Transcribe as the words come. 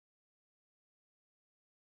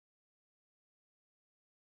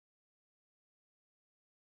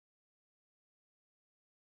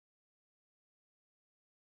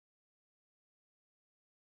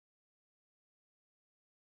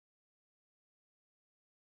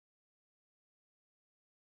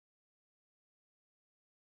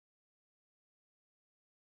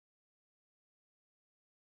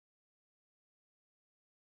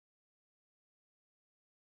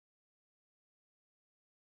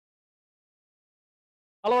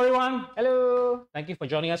Hello everyone. Hello. Thank you for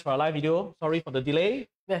joining us for our live video. Sorry for the delay.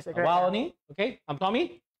 Yes, A while only. Okay, I'm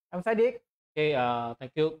Tommy. I'm Sadiq. Okay,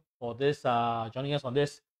 thank you for this joining us on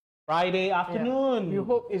this Friday afternoon. We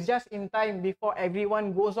hope it's just in time before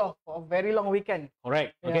everyone goes off for a very long weekend.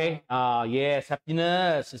 Correct. Okay. Yes,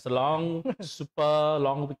 happiness. It's a long, super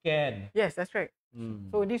long weekend. Yes, that's right.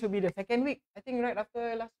 So this will be the second week. I think right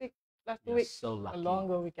after last week, last 2 weeks, so lucky. a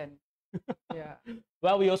longer weekend. Yeah.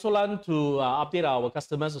 Well, we also learned to update our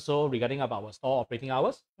customers also regarding about our store operating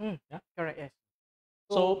hours. Yeah. Correct. Yes.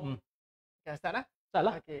 So, can I start lah? start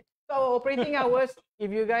lah. Okay. So our operating hours,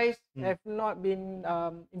 if you guys have not been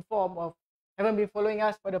informed of, haven't been following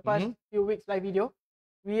us for the past few weeks live video,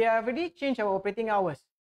 we have already changed our operating hours.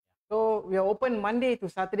 So we are open Monday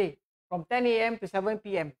to Saturday from 10 a.m. to 7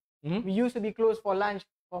 p.m. We used to be closed for lunch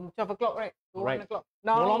from 12 o'clock, right? To 1 o'clock.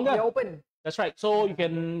 Now No longer. we are open. That's right. So you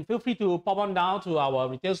can feel free to pop on down to our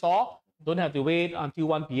retail store. Don't have to wait until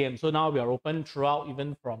 1 p.m. So now we are open throughout,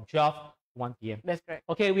 even from 12 to 1 p.m. That's correct.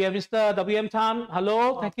 Okay, we have Mr. WM Tan.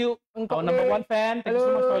 Hello, thank you. Our number one fan. Thank you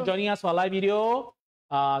so much for joining us for a live video.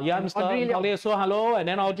 Mr. Audrey also hello. And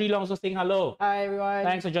then Audrey Long also saying hello. Hi, everyone.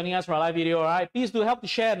 Thanks for joining us for a live video. All right, please do help to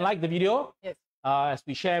share and like the video. Yes. As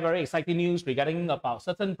we share very exciting news regarding about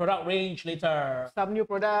certain product range later. Some new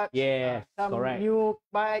products. Yes, some correct. new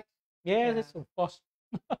bikes. Yes, of course.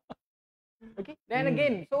 Okay. Then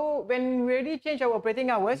again, so when we already change our operating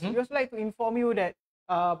hours, we also like to inform you that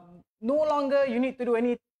no longer you need to do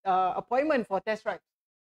any appointment for test rides.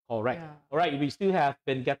 Correct. All right. We still have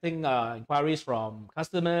been getting inquiries from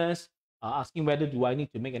customers asking whether do I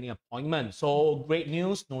need to make any appointment. So great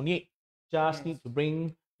news. No need. Just need to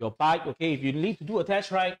bring your bike. Okay. If you need to do a test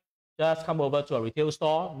ride, just come over to a retail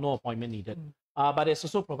store. No appointment needed. But it's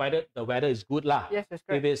also provided the weather is good lah. Yes, that's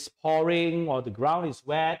correct. If it's pouring or the ground is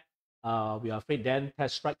wet, we are afraid then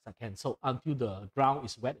test rides are cancelled until the ground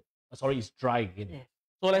is wet. Sorry, it's dry again. Yes.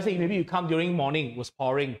 So let's say maybe you come during morning, it was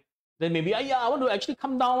pouring. Then maybe, I want to actually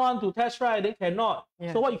come down to test ride, they cannot.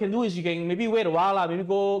 Yeah. So what you can do is you can maybe wait a while, maybe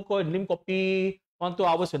go and lim kopi, 1-2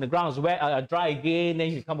 hours when the ground is wet, dry again,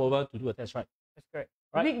 then you come over to do a test ride. That's correct.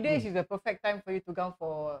 Right? Weekdays is the perfect time for you to come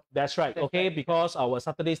for. That's right. Okay, because our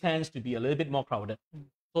Saturdays tends to be a little bit more crowded.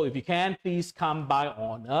 So if you can, please come by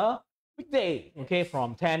on a weekday. Okay,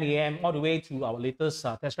 from 10 a.m. all the way to our latest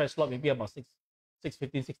test ride slot, maybe about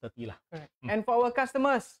 6:15, 6:30 lah. Correct. And for our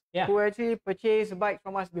customers who actually purchased bikes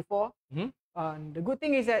from us before, the good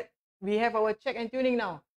thing is that we have our check and tuning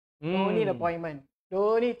now. No need appointment.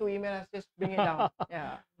 Don't need to email us, just bring it down.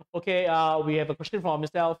 Okay, we have a question from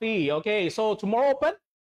Mr. Alfie. Okay, so tomorrow open?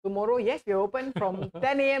 Tomorrow, yes, we're open from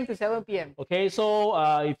 10 a.m. to 7 p.m. Okay, so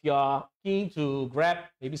if you're keen to grab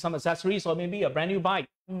maybe some accessories or maybe a brand new bike,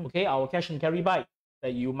 okay, our cash and carry bike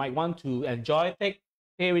that you might want to enjoy, pay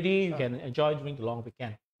already, you can enjoy during the long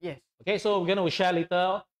weekend. Yes. Okay, so we're going to share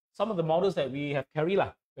later some of the models that we have carried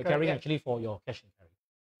lah. We're carrying actually for your cash and carry.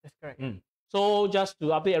 That's correct. So just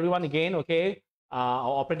to update everyone again, okay,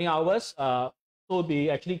 our operating hours will be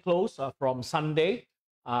actually closed from Sunday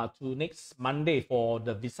to next Monday for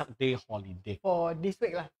the Vesak Day holiday. For this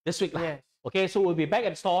week lah. This week lah. Yes. Okay, so we'll be back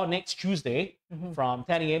at store next Tuesday from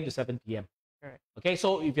 10 a.m. to 7 p.m. Correct. Okay,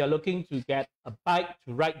 so if you're looking to get a bike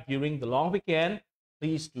to ride during the long weekend,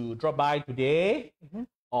 please do drop by today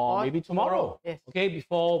or maybe tomorrow. Yes. Okay,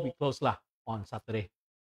 before we close lah on Saturday.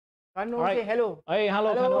 Kano say hello. Hey,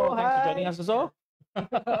 hello, Kano. Thanks for joining us also.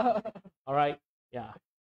 All right. Yeah.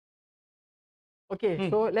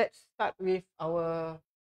 Okay, so let's start with our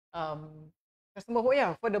customer.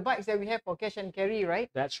 For the bikes that we have for cash and carry,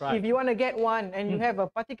 right? That's right. If you want to get one and you have a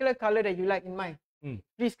particular color that you like in mind,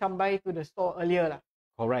 please come by to the store earlier lah.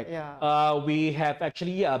 Correct. Yeah. We have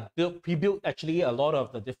actually pre-built actually a lot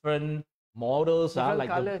of the different models,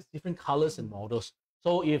 different colors and models.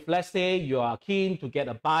 So if let's say you are keen to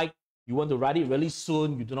get a bike, you want to ride it really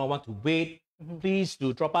soon, you do not want to wait, please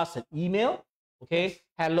do drop us an email. Okay,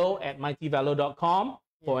 hello@mightyvelo.com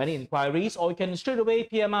for any inquiries, or you can straight away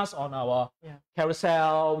PM us on our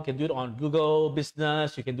carousel. We can do it on Google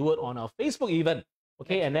Business. You can do it on our Facebook even.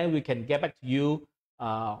 Okay, and then we can get back to you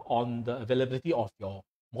on the availability of your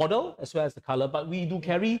model as well as the color. But we do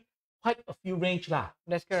carry quite a few range lah.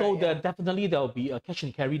 That's correct. So definitely there will be a cash and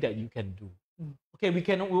carry that you can do. Okay, we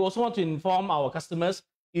also want to inform our customers,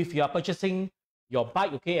 if you are purchasing your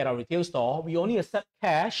bike, okay, at our retail store, we only accept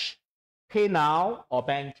cash, pay now, or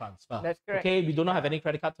bank transfer. That's correct. Okay, we do not have any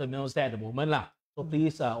credit card terminals there at the moment lah. So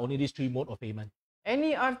please, only these 3 modes of payment.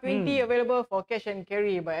 Any R20 available for cash and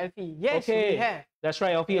carry by LP? Yes, we have. That's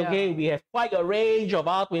right, LP. Okay, we have quite a range of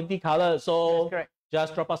R20 colors. So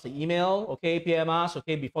just drop us an email, okay, PM us,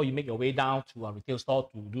 okay, before you make your way down to our retail store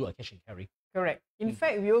to do a cash and carry. Correct. In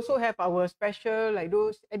fact, we also have our special, like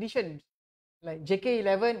those editions, like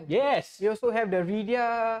JK11. Yes. We also have the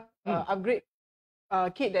Rydia upgrade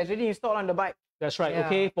kit that's already installed on the bike. That's right. Yeah.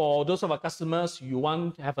 Okay, for those of our customers, you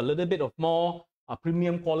want to have a little bit of more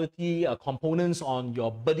premium quality components on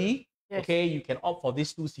your Birdy. Yes. Okay, you can opt for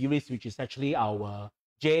these two series, which is actually our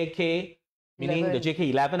JK, meaning the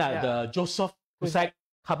JK11, the Joseph Cusack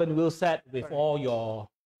carbon wheel set with all your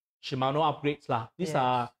Shimano upgrades lah. These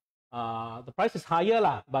are the price is higher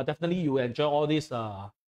lah, but definitely you enjoy all these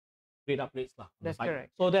great upgrades lah. That's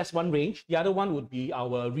correct. So that's one range. The other one would be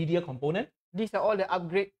our Rydia component. These are all the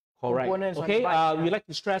upgrade components. Okay. On the bike, we like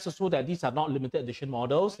to stress also that these are not limited edition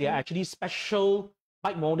models. They are actually special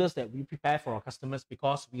bike models that we prepare for our customers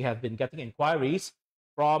because we have been getting inquiries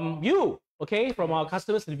from you, okay, from our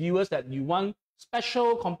customers and viewers that you want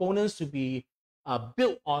special components to be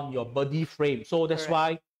built on your Birdy frame. So that's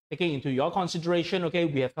why, taking into your consideration, okay,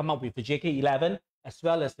 we have come up with the JK11 as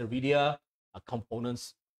well as the Rydia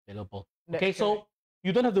components available. Okay, so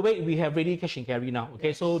you don't have to wait. We have ready cash and carry now.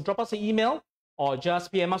 Okay, so drop us an email or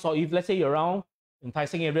just PM us, or if let's say you're around in Tai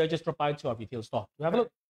Seng area, just drop by to our retail store to have a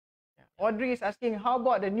look. Audrey is asking, how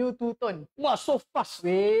about the new two-tone? Wow, so fast.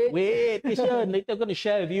 Wait. Later I'm going to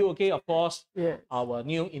share with you, okay, of course, our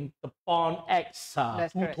new Interpon X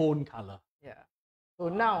two-tone color. Yeah. So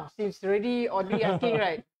now, since already Audrey asking,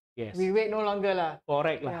 right? Yes. We wait no longer lah.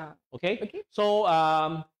 Correct lah. Okay. So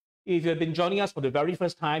if you've been joining us for the very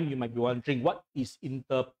first time, you might be wondering, what is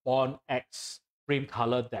Interpon X frame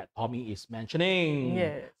color that Tommy is mentioning?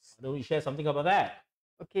 Yes. Why don't we share something about that?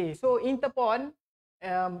 Okay, so Interpon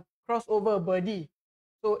crossover Birdy.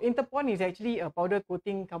 So Interpon is actually a powder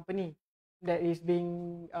coating company that is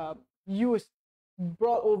being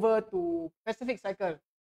brought over to Pacific Cycle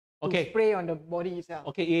to spray on the body itself.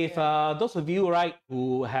 Okay, if those of you, right,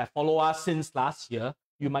 who have followed us since last year,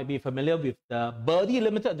 you might be familiar with the Birdy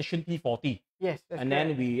Limited Edition P40. Yes, that's and correct.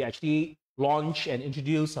 then we actually launched and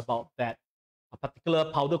introduced about that a particular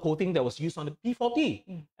powder coating that was used on the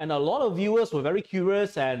P40. And a lot of viewers were very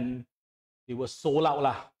curious and they were sold out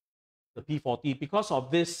lah, the P40, because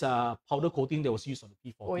of this powder coating that was used on the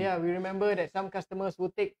P40. Oh yeah, we remember that some customers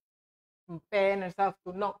would take pen and stuff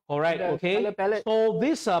to knock the color palette. So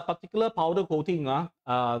this particular powder coating,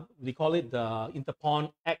 we call it the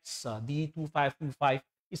Interpon X D2525.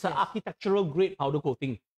 It's an architectural grade powder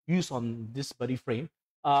coating used on this Birdy frame.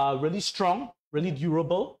 Really strong, really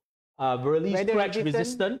durable, really scratch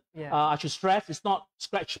resistant. I should stress, it's not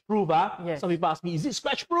scratch proof. Some people ask me, is it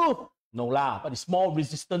scratch proof? No lah, but it's more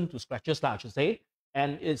resistant to scratches lah, I should say.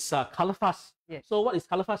 And it's color fast. So what is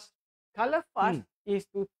color fast? Color fast is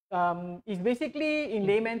to is basically in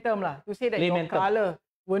layman term lah, to say that your color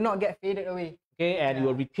will not get faded away. Okay, and you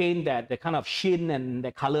will retain that kind of sheen and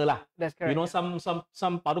that color lah. That's correct. You know,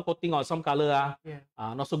 some powder coating or some color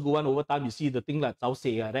not so good one, over time you see the thing like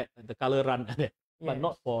that the color run but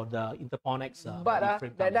not for the Interpon X. But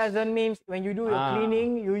that doesn't mean when you do your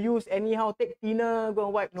cleaning, you use anyhow, take thinner, go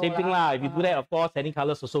and wipe. Same thing lah. If you do that, of course, any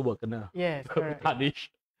colors also will yes,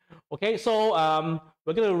 tarnish. Okay, so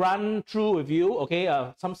we're going to run through with you, okay,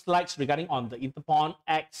 some slides regarding on the Interpon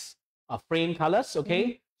X frame colors,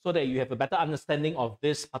 okay, so that you have a better understanding of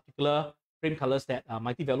this particular frame colors that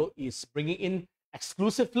Mighty Velo is bringing in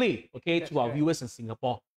exclusively, okay, to our viewers in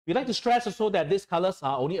Singapore. We'd like to stress also that these colors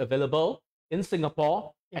are only available in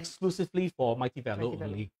Singapore exclusively for Mighty Velo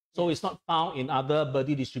only. So it's not found in other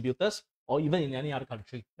Birdy distributors or even in any other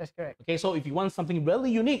country. That's correct. Okay, so if you want something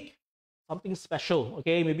really unique, something special,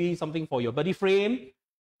 okay, maybe something for your Birdy frame,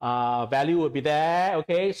 value will be there,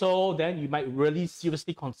 okay, so then you might really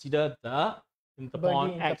seriously consider the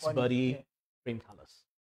Interpon X Birdy frame colors.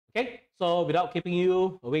 Okay, so without keeping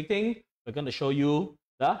you waiting, we're going to show you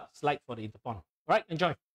the slide for the Interpon. All right,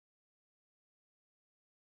 enjoy.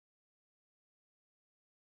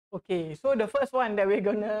 Okay, so the first one that we're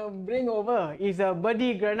gonna bring over is a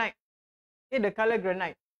Birdy Granite. Okay, the color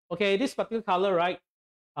Granite. Okay, this particular color, right?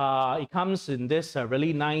 It comes in this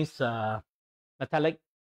really nice metallic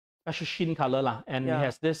special sheen color lah, and it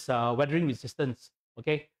has this weathering resistance.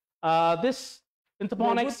 Okay, this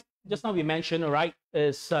Interpon X, just now we mentioned, right,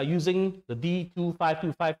 is using the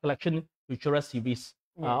D2525 collection Futura series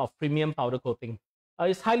of premium powder coating.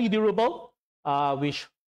 It's highly durable, which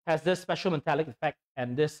has this special metallic effect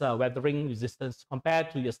and this weathering resistance compared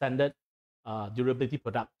to your standard durability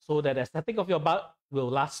product, so that the aesthetic of your bike will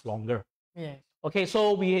last longer. Yes. Okay,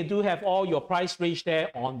 so we do have all your price range there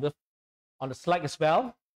on the slide as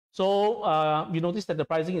well. So you notice that the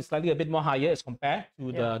pricing is slightly a bit more higher as compared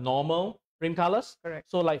to the normal frame colors. Correct.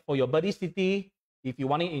 So like for your Birdy City, if you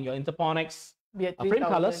want it in your Interpon X frame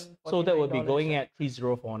colors, so that will be going at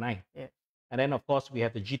 3049. Yeah. And then, of course, we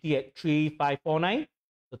have the GT at 3549,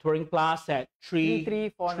 the Touring Plus at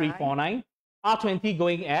 3349, R20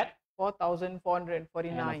 going at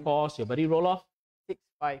 4,449. And of course, your buddy roll-off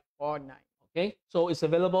 6549. Okay, so it's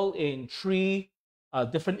available in 3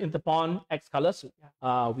 different Interpon X colors.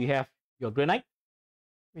 We have your granite,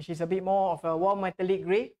 which is a bit more of a warm metallic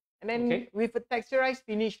gray, and then with a texturized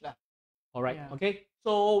finish lah. All right. Okay,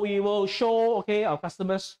 so we will show our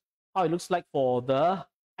customers how it looks like for the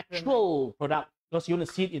actual product, because you want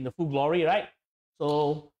to see it in the full glory, right?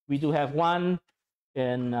 So we do have one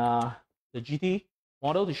in the GT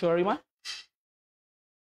model to show everyone.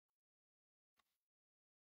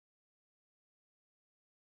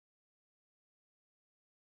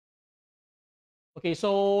 Okay,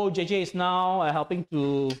 so JJ is now helping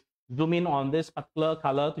to zoom in on this particular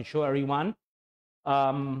color to show everyone.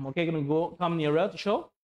 Okay, gonna come nearer to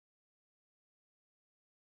show.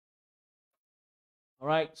 All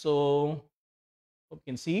right, so hope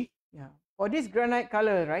you can see. Yeah, for this granite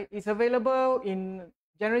color, right, it's available in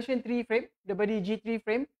Generation 3 frame, the Birdy G3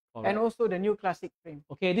 frame, and also the new classic frame.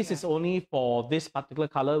 Okay, this is only for this particular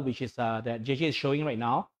color, which is that JJ is showing right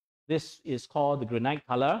now. This is called the granite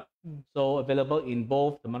color. So available in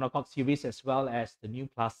both the monocoque series as well as the new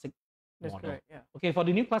classic model. Correct, yeah. Okay, for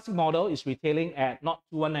the new classic model, it's retailing at not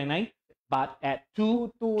 2199, but at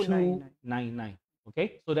 2299.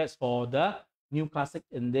 Okay, so that's for the new classic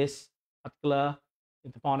in this particular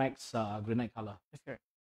Interpon X granite color. That's correct.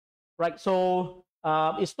 Right, so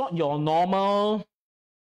it's not your normal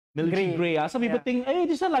military gray. Some people think, hey,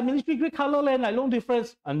 this is like military gray color, like no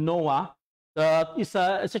difference. No, it's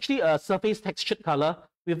actually a surface textured color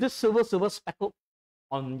with this silver speckle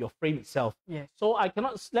on your frame itself. Yes. So I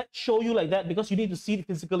cannot show you like that because you need to see it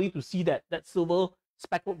physically to see that silver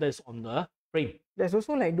speckle that's on the frame. There's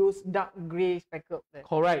also like those dark gray speckles.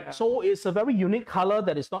 Correct. So it's a very unique color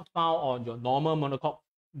that is not found on your normal monocoque,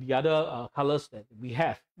 the other colors that we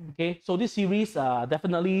have. Okay. So this series,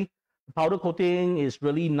 definitely the powder coating is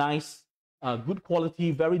really nice, good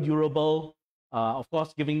quality, very durable. Of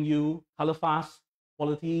course, giving you color fast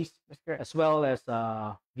qualities, as well as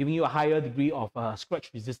giving you a higher degree of scratch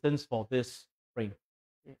resistance for this frame.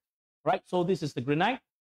 Right, so this is the granite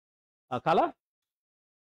color.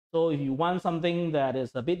 So if you want something that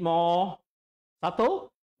is a bit more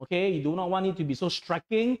subtle, okay, you do not want it to be so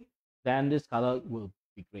striking, then this color will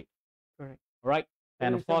be great. Correct. All right,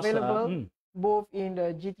 and of course, available both in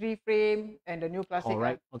the G3 frame and the new classic. All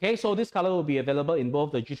right. Okay, so this color will be available in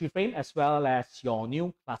both the G3 frame as well as your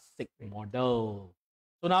new classic model.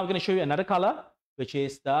 So now I'm going to show you another color, which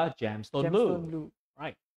is the gemstone blue.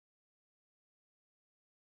 Right.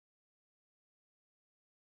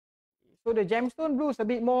 So the gemstone blue is a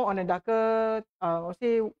bit more on a darker, I'll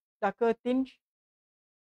say darker tinge,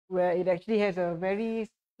 where it actually has a very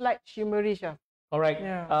slight shimmerish. Correct.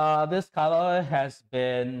 Yeah. This color has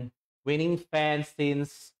been winning fans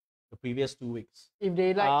since the previous 2 weeks. If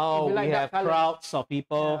they like, we have crowds of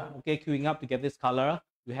people queuing up to get this color.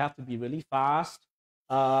 You have to be really fast.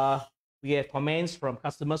 We have comments from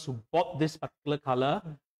customers who bought this particular color.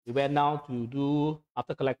 They went now to do,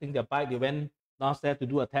 after collecting their bike, they went downstairs to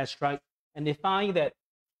do a test drive, and they find that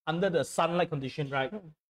under the sunlight condition, right,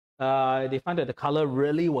 they find that the color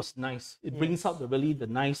really was nice. It brings out the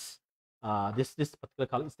nice, this particular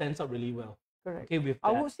color. It stands out really well. Correct. Okay, with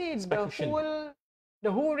I would say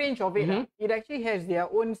the whole range of it, it actually has their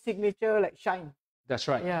own signature like shine. That's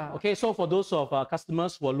right. Yeah. Okay, so for those of our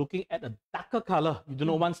customers who are looking at a darker color, you do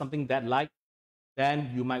not want something that light,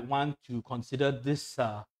 then you might want to consider this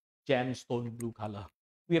gemstone blue color.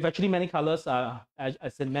 We have actually many colors,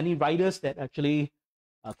 as in many riders that actually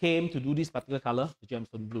came to do this particular color, the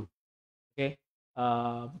gemstone blue. Okay.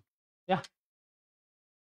 Yeah.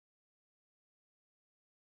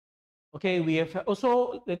 Okay, we have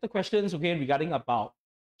also later questions again regarding about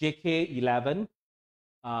JK11,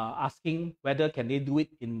 asking whether can they do it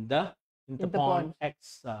in the Interpon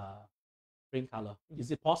X frame color.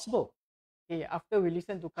 Is it possible? Okay, after we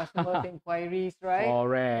listen to customer inquiries, right?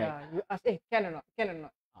 Correct. Yeah, you ask, hey, can or not? Can or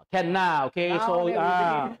not? Can now. Okay, now,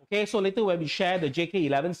 so later when we share the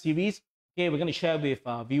JK11 series, okay, we're going to share with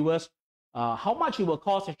viewers how much it will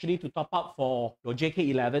cost actually to top up for your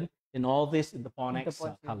JK11 in all these Interpon X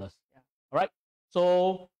colors. Yeah. All right.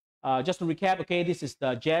 So just to recap, okay, this is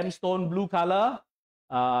the gemstone blue color.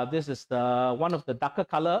 This is the one of the darker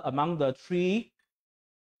color among the three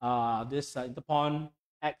this Interpon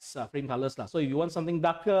X frame colors. So if you want something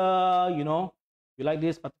darker, you know, you like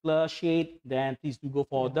this particular shade, then please do go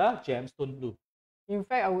for the gemstone blue. In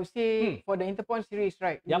fact, I would say for the Interpon series,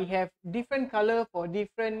 right, we have different color for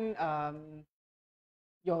different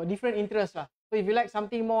your different interests. So if you like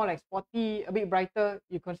something more like sporty, a bit brighter,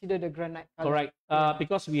 you consider the granite color. Correct.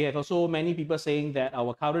 Because we have also many people saying that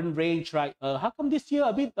our current range, right? How come this year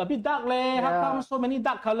a bit dark leh? How come so many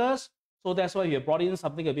dark colors? So that's why we have brought in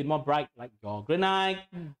something a bit more bright, like your granite,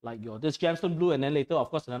 like your this gemstone blue, and then later, of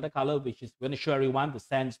course, another color which is going to show everyone the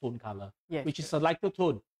sandstone color, which is a lighter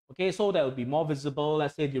tone. Okay, so that will be more visible.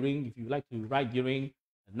 Let's say if you like to ride during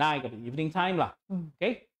the night or the evening time, lah.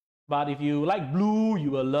 Okay. But if you like blue,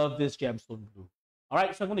 you will love this gemstone blue. All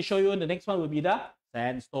right, so I'm going to show you, the next one will be the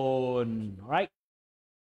sandstone. All right.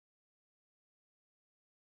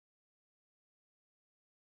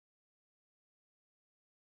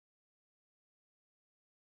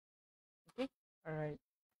 Okay. All right.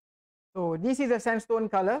 So this is the sandstone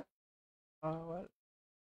color.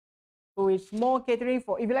 So it's more catering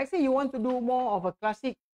for, if you like say you want to do more of a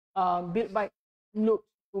classic built bike look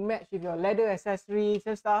to match with your leather accessories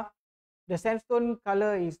and stuff, the sandstone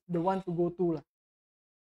color is the one to go to lah.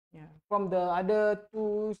 Yeah, from the other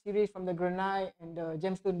two series, from the granite and the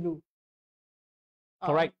gemstone blue.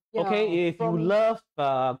 Correct. Okay, if you love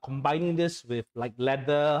combining this with like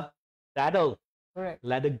leather saddle,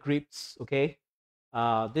 leather grips, okay,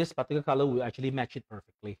 this particular color will actually match it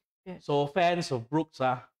perfectly. So fans of Brooks,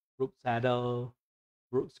 Brooks saddle,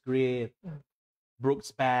 Brooks grip,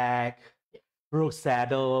 Brooks bag, Brooks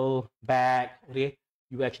saddle, bag, okay,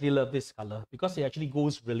 you actually love this color because it actually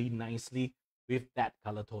goes really nicely with that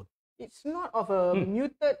color tone. It's not of a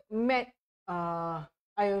muted matte, I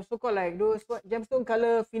also call like those gemstone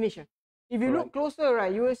color finish. If you look closer,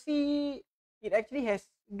 right, you will see it actually has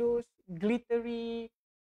those glittery.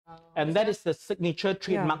 And that is the signature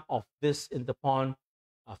trademark of this Interpon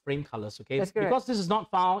frame colors, okay? Because this is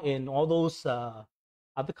not found in all those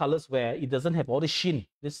other colors where it doesn't have all the sheen,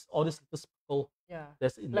 all this little sparkle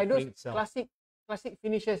that's in like the frame those itself. Classic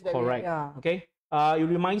finishes that we have. Okay. It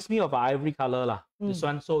reminds me of ivory color lah. This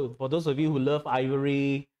one. So for those of you who love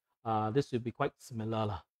ivory, this will be quite similar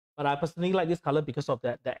lah. But I personally like this color because of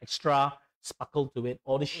that extra sparkle to it,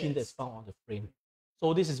 all the sheen that's found on the frame.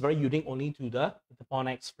 So this is very unique only to the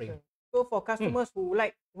Interpon X frame. So for customers who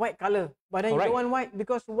like white color, but then you don't want white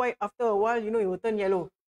because white after a while, you know, it will turn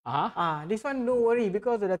yellow. This one don't worry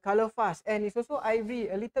because of the color fast, and it's also ivory,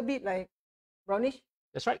 a little bit like brownish.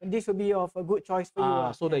 That's right. And this will be of a good choice for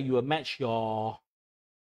you. So that you will match your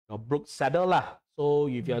Brooks saddle lah. So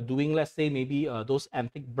if you are doing, let's say maybe those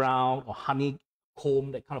antique brown or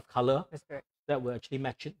honeycomb, that kind of color, that will actually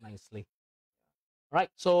match it nicely. All right.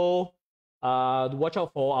 So watch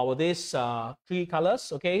out for these three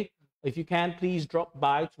colors. Okay. If you can, please drop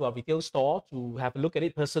by to our retail store to have a look at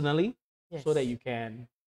it personally, so that you can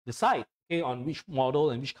decide on which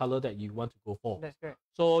model and which color that you want to go for. That's correct.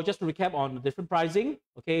 So just to recap on the different pricing,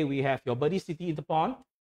 okay, we have your Birdy City Interpon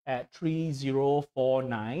at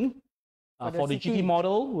 3049. For the GT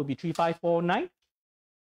model will be 3549.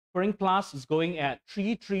 Touring Plus is going at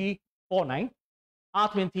 3349.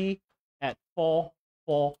 R20 at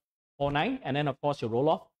 4449. And then of course your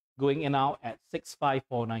roll-off going in now at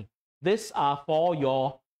 6549. These are for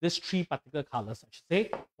these three particular colors, I should say,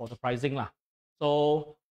 for the pricing lah.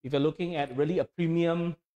 So if you're looking at really a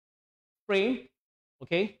premium frame,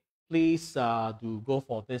 okay, please do go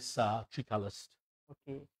for this three colors.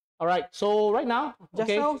 Okay. All right. So right now, just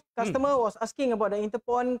now, customer was asking about the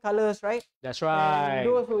Interpon colors, right? That's right. And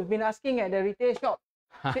those who've been asking at the retail shop,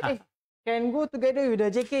 say, hey, can go together with the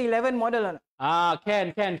JK11 model or not?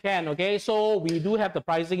 Can. Okay. So we do have the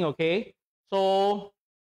pricing. Okay. So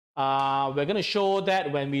we're gonna show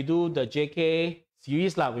that when we do the JK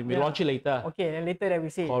series lah, when we launch it later. Okay, and later that we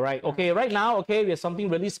see. All right. Okay, right now, okay, we have something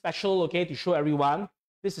really special, okay, to show everyone.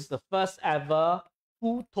 This is the first ever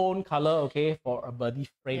two-tone color, okay, for a Birdy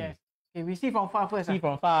frame. Yes. Okay, we see from far first. See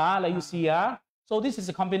from far, let you see. So this is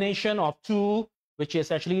a combination of two, which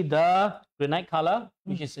is actually the granite color,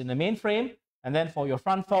 which is in the main frame. And then for your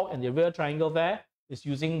front fork and the rear triangle there, is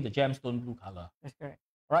using the gemstone blue color. That's correct.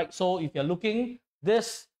 All right, so if you're looking,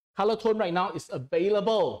 this color tone right now is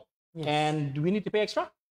available. Yes. And do we need to pay extra?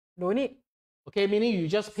 No need. Okay, meaning you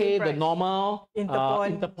just pay the normal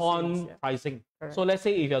Interpon pricing. Correct. So let's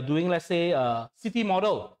say if you're doing, let's say, a city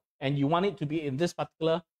model and you want it to be in this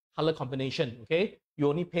particular color combination, okay, you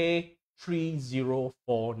only pay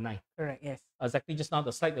 3049. Correct, yes. Exactly just now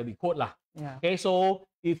the slide that we quote lah. Yeah. Okay, so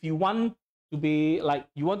if you want to be like,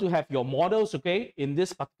 you want to have your models, okay, in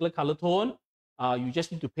this particular color tone, you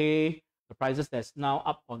just need to pay the prices that's now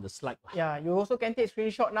up on the slide. Yeah, you also can take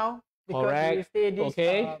screenshot now because you stay this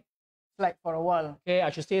slide for a while. Okay, I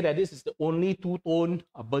should say that this is the only two-tone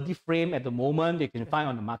Birdy frame at the moment you can find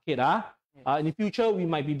on the market. In the future, we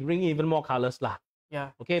might be bringing even more colors lah.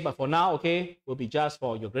 Yeah. Okay, but for now, okay, will be just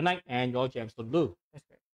for your granite and your gemstone blue. That's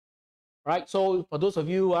correct. Right. So for those of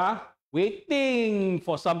you who are waiting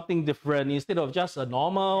for something different instead of just a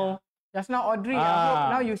normal. Just now, Audrey, I hope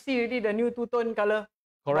now you see already the new two-tone color.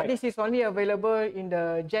 Correct. But this is only available in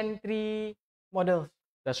the Gen 3 models.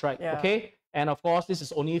 That's right. Yeah. Okay. And of course, this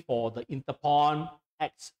is only for the Interpon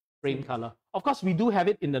X frame color. Of course, we do have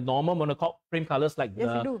it in the normal monocoque frame colors like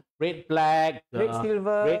the red, black, the red,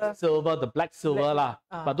 silver, the black, silver lah.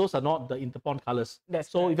 But those are not the Interpon colors.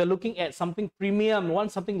 So if you're looking at something premium,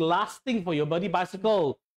 want something lasting for your birdie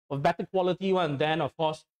bicycle of better quality one, then of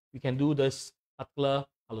course we can do this particular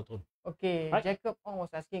color tone. Okay, right? Jacob Ong was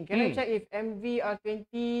asking, can I check if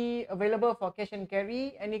MVR20 available for cash and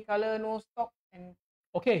carry? Any color, no stock? And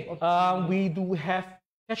okay, we do have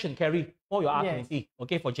cash and carry for your R20.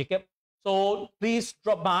 Okay, for Jacob. So please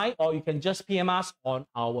drop by, or you can just PM us on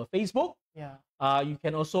our Facebook. Yeah. You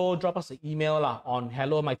can also drop us an email on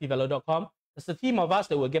hello@mightyvelo.com. There's a team of us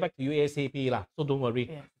that will get back to you ASAP so don't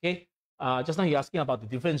worry. Okay. Just now you're asking about the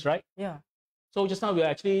difference, right? Yeah. So just now we're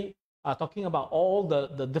actually talking about all the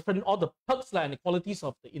perks and the qualities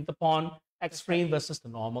of the Interpon X frame versus the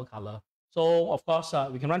normal color. So of course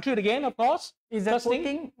we can run through it again. Of course, is the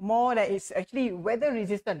coating more that it's actually weather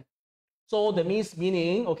resistant? So that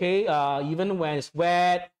meaning okay, even when it's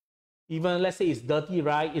wet, even let's say it's dirty,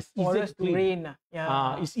 right? It's easier to clean. Rain.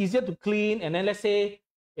 Yeah. It's easier to clean, and then let's say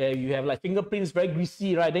you have like fingerprints very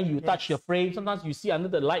greasy, right? Then you touch your frame. Sometimes you see under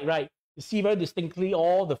the light, right? You see very distinctly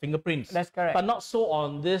all the fingerprints. That's correct. But not so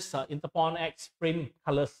on this Interpon X frame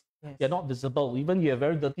colors. They're not visible. Even you have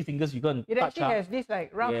very dirty fingers, you can touch. It actually has this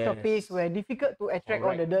like rough surface where difficult to attract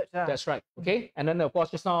all the dirt. That's right. Okay. And then of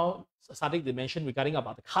course just now Sadiq did mention regarding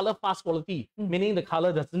about the color fast quality, meaning the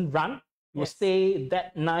color doesn't run. It will stay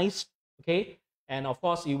that nice. Okay. And of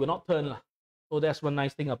course it will not turn. So that's one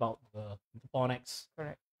nice thing about the Interpon X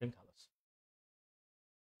frame colors.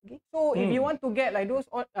 Okay. So if you want to get like those,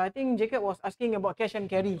 I think Jacob was asking about cash and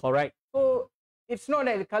carry. Correct. So it's not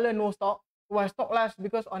that the color no stock. Well, stock last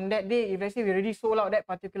because on that day, if let's say we already sold out that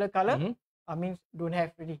particular color, means don't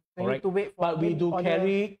have already. So you need to wait for. But we do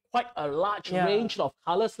carry quite a large range of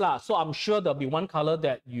colors lah. So I'm sure there'll be one color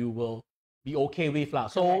that you will be okay with lah.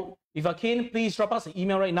 So if you're keen, please drop us an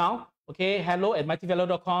email right now. Okay,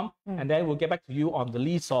 hello@mightyvelo.com, and then we'll get back to you on the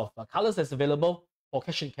list of colors that's available for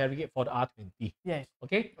cash and carry for the R20. Yes.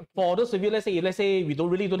 Okay. For those of you, let's say we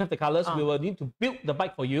don't have the colors, we will need to build the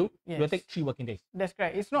bike for you. It will take 3 working days. That's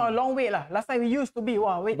correct. It's not a long wait lah. Last time we used to be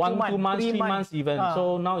wait 2 months, 3 months even.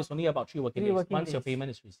 So now it's only about 3 working days once your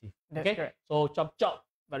payment is received. That's correct. So chop,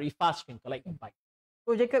 very fast you can collect the bike.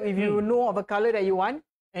 So Jacob, if you know of a color that you want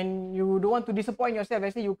and you don't want to disappoint yourself,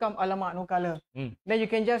 let's say you come alamak no color, then you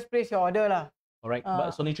can just place your order lah. Alright, but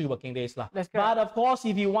it's only 3 working days lah. That's correct. But of course,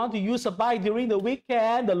 if you want to use a bike during the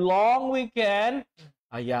weekend, the long weekend,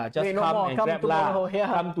 just come and grab lah.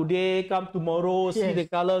 Come today, come tomorrow, see the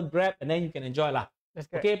color, grab, and then you can enjoy lah. That's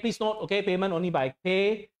correct. Okay, please note, okay, payment only by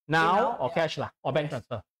pay now or cash lah, or bank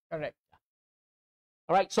transfer. Correct.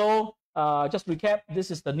 Alright, so just recap, this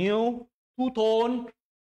is the new two-tone,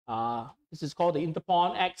 this is called the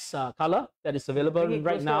Interpon X color that is available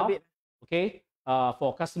right now. Okay.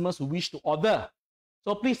 For customers who wish to order.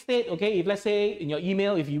 So please state, okay, if let's say in your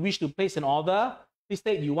email, if you wish to place an order, please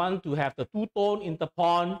state you want to have the two-tone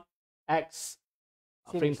Interpon X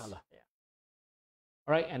frame color.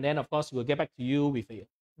 All right, and then of course we'll get back to you with an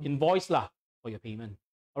invoice lah for your payment.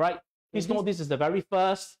 All right, please note this is the very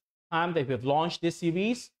first time that we've launched this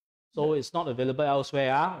series, so it's not available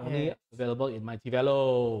elsewhere. Only available in Mighty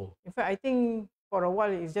Velo. In fact, I think for a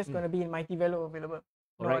while it's just going to be in Mighty Velo available.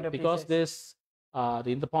 Right, because this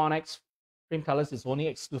the Interpon X frame colors is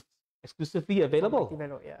only exclusively available,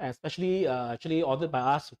 especially actually ordered by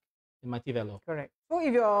us in Mighty Velo. Correct. So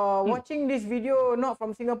if you're watching this video not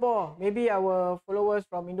from Singapore, maybe our followers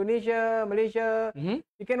from Indonesia, Malaysia,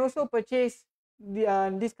 you can also purchase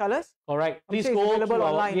these colors. Correct. Please go to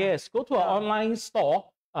our go to our online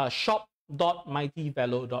store,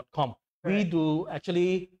 shop.mightyvelo.com. We do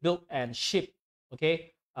actually build and ship,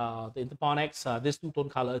 okay, the Interpon X, this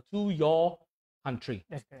two-tone color to your country.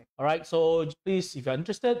 That's correct. All right. So please, if you're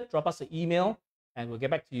interested, drop us an email and we'll get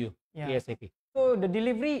back to you ASAP. So the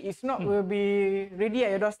delivery is not will be ready at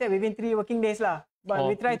your doorstep within 3 working days lah. But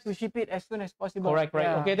we try to ship it as soon as possible. Correct,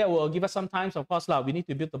 right. Okay, that will give us some time, of course lah. We need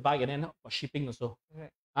to build the bike and then for shipping also.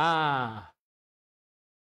 Correct.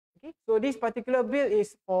 Okay. So this particular build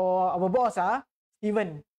is for our boss,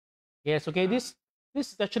 Steven. Yes. Okay. This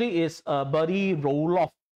actually is a Birdy roll-off.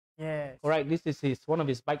 Yes. Correct. This is one of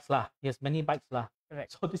his bikes lah. He has many bikes lah.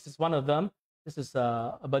 Correct. So this is one of them. This is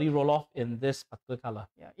a Birdy roll-off in this particular color.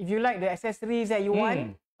 Yeah. If you like the accessories that you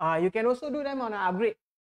want, you can also do them on an upgrade.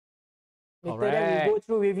 Later then we go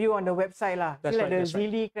through with you on the website lah. That's like right, the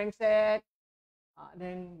Zilli crankset,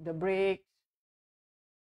 then the brakes.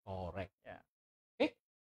 Correct. Yeah. Okay.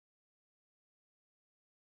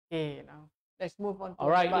 Okay, now let's move on. All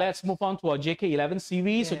right, let's move on to our JK11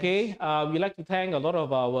 series. Yes. Okay. We like to thank a lot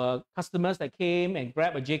of our customers that came and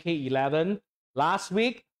grabbed a JK11 last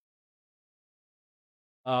week.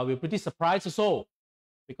 We're pretty surprised also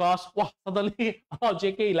because suddenly a lot of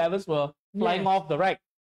JK11s were flying off the rack.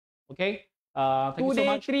 Okay. Thank you so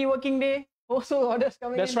much. 3 working day. Also orders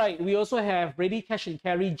coming That's right. We also have ready cash and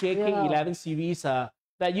carry JK11 series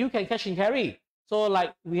that you can cash and carry. So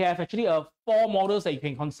like we have actually 4 models that you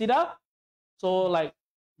can consider. So like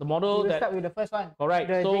the model we'll start with the first one. Correct.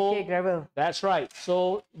 The JK Gravel. That's right.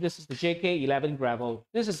 So this is the JK11 Gravel.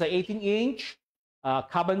 This is an 18-inch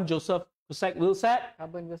carbon Joseph Cusack wheel set.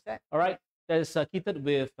 Carbon wheel set. All right. That is kitted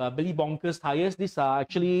with Billy Bonkers tires. These are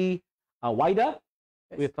actually wider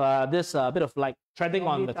with this bit of like treading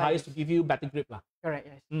on the tires to give you better grip lah. Correct.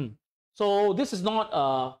 Yes. So this is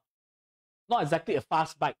not exactly a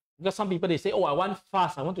fast bike, because some people they say, oh, I want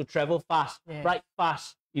fast, I want to travel fast, ride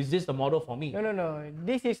fast. Is this the model for me? No.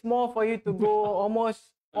 This is more for you to go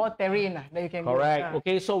almost all terrain that you can go. Correct.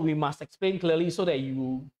 Okay, so we must explain clearly so that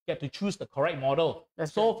you get to choose the correct model.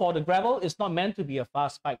 So for the gravel, it's not meant to be a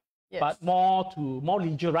fast bike, but more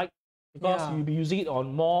leisure ride, because you'll be using it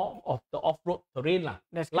on more of the off-road terrain lah.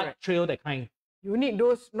 That's like correct. Trail, that kind. You need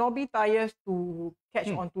those knobby tires to catch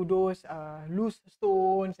onto those loose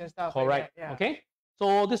stones and stuff. Correct. Like that. Yeah. Okay.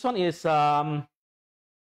 So this one is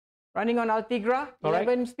running on Altigra,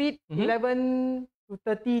 11 speed, 11 to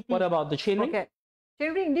 30. What about the chainring?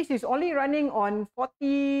 Chainring, this is only running on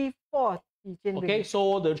 44 chainring. Okay,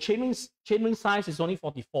 so the chainring size is only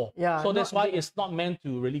 44. Yeah. So that's why it's not meant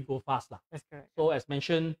to really go fast lah. That's correct. So as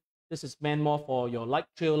mentioned, this is meant more for your light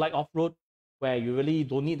trail, light off-road, where you really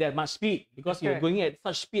don't need that much speed, because you're going at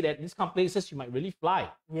such speed at these kind of places, you might really fly.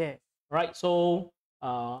 Yes. Right. So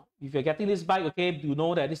if you're getting this bike, okay, you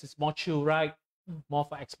know that this is more chill ride, more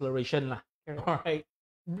for exploration lah. All right.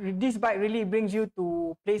 This bike really brings you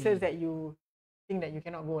to places that you think that you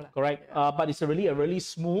cannot go lah. Correct. But it's a really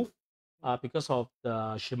smooth because of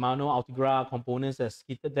the Shimano Altigra components that's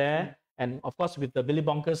kitted there, and of course with the Billy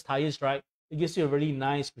Bonkers tires, right? It gives you a really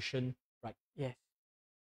nice cushion, right? Yes.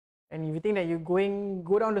 And if you think that you're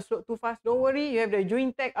go down the slope too fast, don't worry. You have the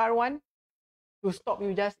Jointech R1 to stop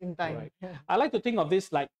you just in time. Right. I like to think of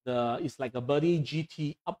this like it's like a Birdy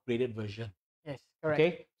GT upgraded version. Yes, correct.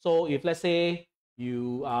 Okay. So if let's say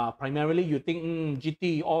you primarily you think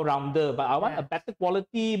GT all rounder, but I want a better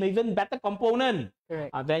quality, maybe even better component.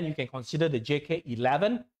 Correct. Then you can consider the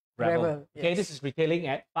JK11 Gravel. Okay, this is retailing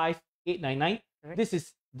at 5,899. This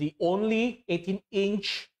is the only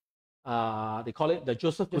 18-inch. They call it the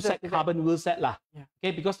Joseph Cusack carbon wheel set lah.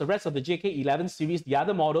 Okay, because the rest of the JK11 series, the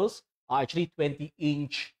other models are actually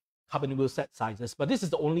 20-inch carbon wheel set sizes, but this is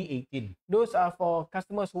the only 18. Those are for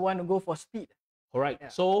customers who want to go for speed.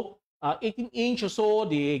 Correct. So 18-inch or so,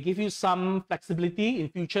 they give you some flexibility in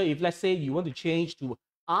future. If let's say you want to change to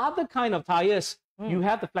other kind of tires, you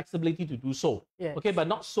have the flexibility to do so. Yes. Okay, but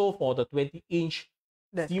not so for the 20-inch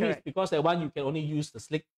series, because that one you can only use the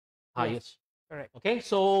slick tires. Yes. Correct. Okay,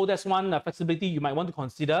 so that's one flexibility you might want to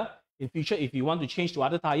consider in future. If you want to change to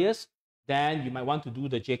other tires, then you might want to do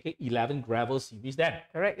the JK11 Gravel series then.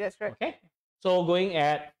 Correct, that's right. Okay, so going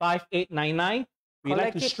at 5,899, we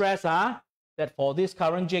like to stress that for this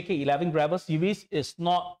current JK11 Gravel series, is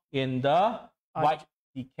not in the white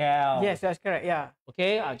decal. Yes, that's correct, yeah.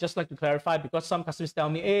 Okay, I just like to clarify, because some customers tell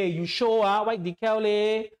me, hey, you show white decal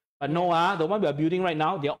leh. But no, the one we are building right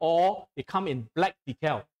now, they come in black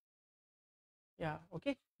decal. Yeah,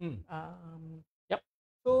 okay. Yep.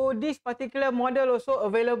 So this particular model also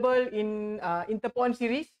available in Interpon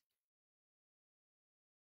series.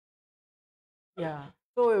 Yeah.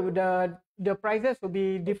 So the prices will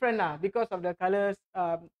be different lah, because of the colors,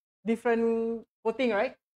 different coating,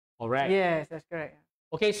 right? Correct. Yes, that's correct.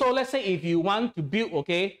 Okay, so let's say if you want to build,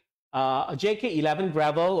 a JK11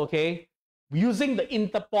 Gravel, using the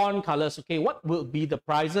Interpon colors, what will be the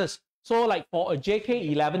prices? So like for a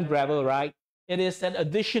JK11 Gravel, right, it is an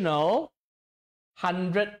additional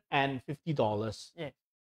 $150. Yes.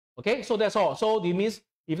 Okay, so that's all. So it means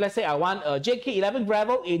if let's say I want a JK11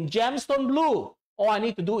 Gravel in gemstone blue, all I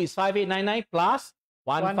need to do is 5,899 plus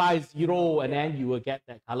 150, and then you will get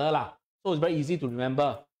that color lah. So it's very easy to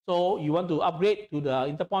remember. So you want to upgrade to the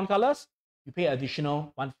Interpon colors, you pay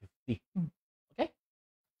additional 150. Okay,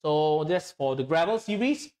 so that's for the Gravel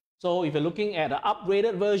series. So if you're looking at the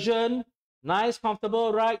upgraded version, Nice,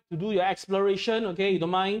 comfortable ride to do your exploration. Okay, you don't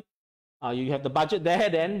mind. You have the budget there,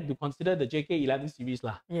 then to consider the JK11 series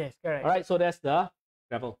lah. Yes, correct. All right, so that's the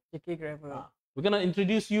gravel. JK gravel. We're gonna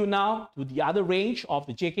introduce you now to the other range of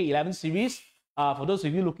the JK11 series. For those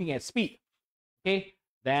of you looking at speed, okay,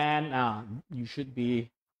 then you should be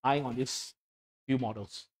eyeing on these few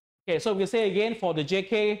models. Okay, so we say again for the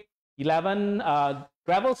JK11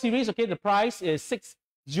 gravel series, okay, the price is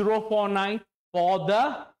 6049 for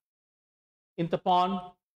the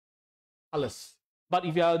Interpon colors. But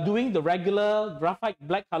if you are doing the regular graphite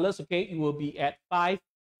black colors, okay, it will be at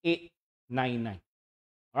 5899.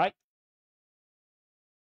 All right.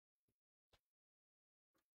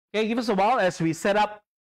 Okay, give us a while as we set up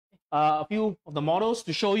a few of the models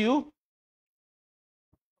to show you.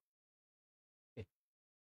 Okay.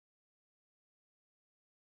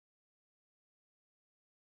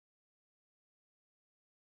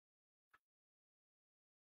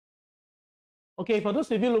 Okay, for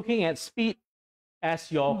those of you looking at speed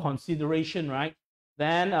as your consideration, right?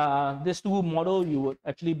 Then this two model you would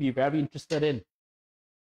actually be very interested in.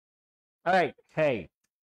 All right, hey.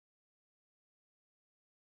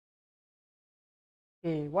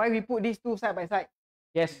 Okay, why we put these two side by side?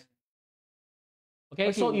 Yes.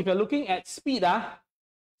 Okay, so if you're looking at speed,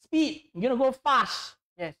 speed, you're gonna go fast.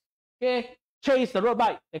 Yes. Okay, chase the road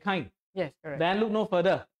bike, that kind. Yes, correct. Then look no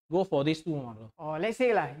further. Go for these two models. Or let's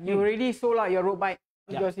say lah, you already sold out your road bike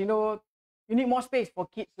because you know you need more space for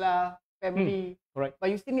kids lah, family. Correct. But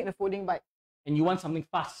you still need a folding bike. And you want something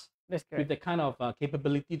fast. That's correct. With the kind of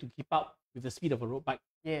capability to keep up with the speed of a road bike.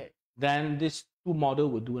 Yeah. Then this two model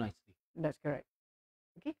will do nicely. That's correct.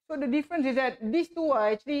 Okay, so the difference is that these two are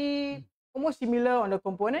actually almost similar on the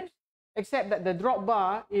components, except that the drop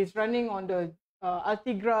bar is running on the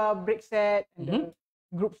Altigra brake set and the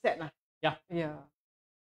group set lah. Yeah. Yeah.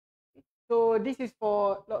 So this is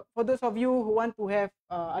for those of you who want to have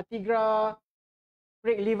Altigra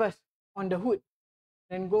brake levers on the hood,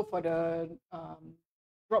 then go for the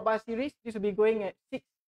drop bar series. This will be going at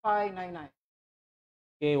 6599.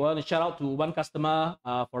 Okay, well, a shout out to one customer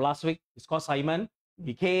for last week. It's called Simon.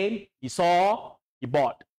 He came, he saw, he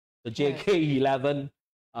bought the JK11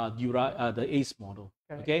 the Ace model.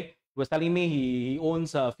 Correct. Okay, he was telling me he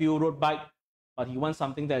owns a few road bike, but he wants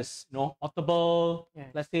something that's portable. Yes.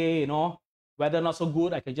 Let's say weather not so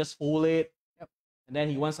good, I can just fold it. Yep. And then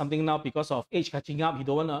he wants something now because of age catching up. He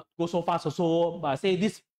don't want to go so fast also. But I say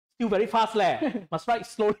this still very fast must ride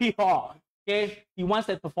slowly. Okay, he wants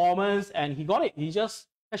that performance and he got it. He just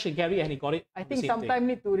cash and carry and he got it. I think sometimes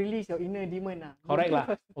need to release your inner demon. Correct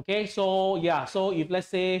lah. Okay, so yeah, so if let's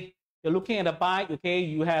say you're looking at a bike, okay,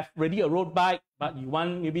 you have already a road bike, but you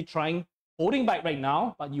want maybe trying folding bike right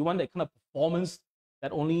now, but you want that kind of performance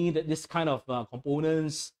that only this kind of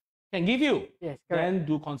components can give you. Yes, correct. Then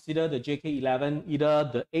do consider the JK11, either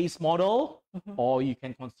the Ace model or you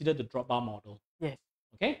can consider the drop bar model. Yes.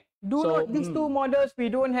 Okay. These two models, we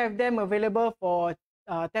don't have them available for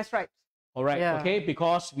test rides. All right, okay,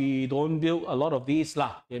 because we don't build a lot of these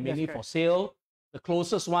lah. They're mainly for sale. The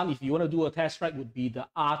closest one, if you want to do a test ride, would be the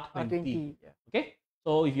R20. Okay,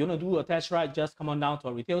 so if you want to do a test ride, just come on down to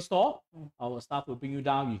our retail store. Our staff will bring you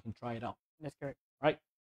down. You can try it out. That's correct. Right.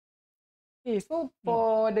 Okay, so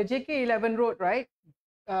for the JK11 Road, right,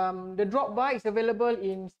 the drop bar is available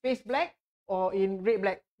in space black or in red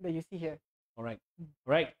black that you see here. All right.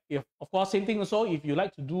 Right. If of course, same thing also. If you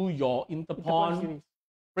like to do your Interpon series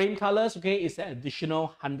frame colors, okay, it's an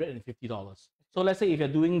additional $150. So let's say if you're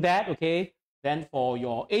doing that, okay, then for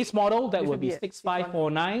your Ace model, that will be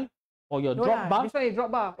 6549. For your drop bar, this one is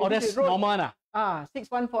drop bar. Oh, that's normal.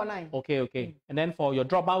 6149. Okay. And then for your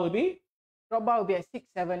drop bar will be? Drop bar will be at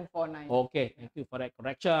 6749. Okay, thank you for that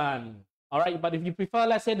correction. All right, but if you prefer,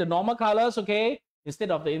 let's say the normal colors, okay,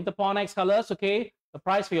 instead of the Interpon X colors, okay, the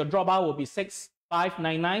price for your drop bar will be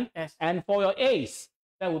 6599. Yes. And for your Ace,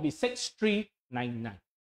 that will be 6399.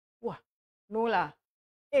 Wow, no lah.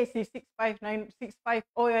 Ace is 65965.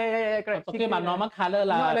 Oh yeah, correct. Okay, but normal color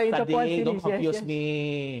lah. Don't confuse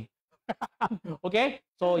me. Okay,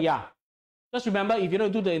 so yeah. Just remember, if you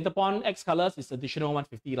don't do the Interpon X colors, it's additional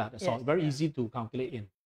 150 lah. That's all. Very easy to calculate in.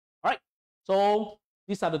 All right. So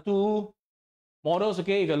these are the two models.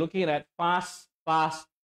 Okay, if you're looking at fast.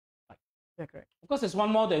 Yeah, correct. Of course, there's one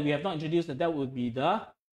more that we have not introduced, and that would be the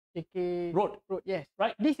JK Road. Yes.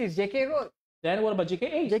 Right. This is JK Road. Then what about JK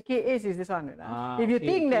Ace? JK Ace is this one. If you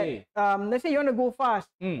think that, let's say you want to go fast,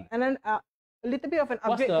 and then a little bit of an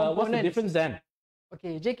upgrade component. What's the difference then?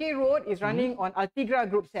 Okay, JK Road is running on Altigra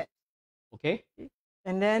group set. Okay.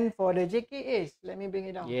 And then for the JK Ace, let me bring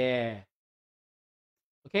it down. Yeah.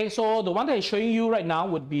 Okay, so the one that I'm showing you right now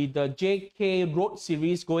would be the JK Road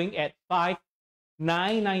series going at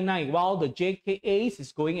 5,999, while the JK Ace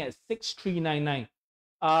is going at 6,399.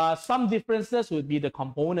 Some differences would be the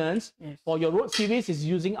components. Yes. For your Road series, is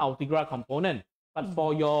using Ultegra component, but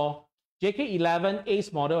for your JK11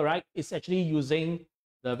 Ace model, right, it's actually using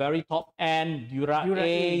the very top end Dura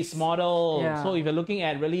Ace model. Yeah. So if you're looking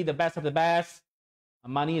at really the best of the best,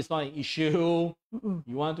 money is not an issue.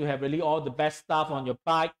 You want to have really all the best stuff on your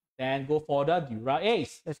bike, then go for the Dura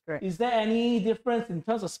Ace. That's correct. Is there any difference in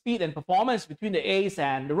terms of speed and performance between the Ace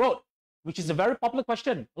and the Road? Which is a very popular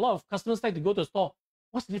question. A lot of customers like to go to the store.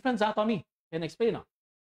 What's the difference, Tommy? Can you explain now?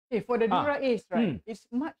 Okay, for the Dura Ace, right, it's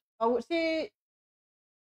much, I would say,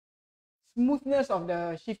 smoothness of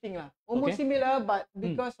the shifting lah. Almost similar, but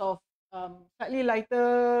because of slightly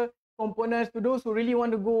lighter components, to those who really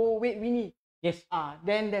want to go weight mini,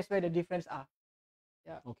 then that's where the difference are.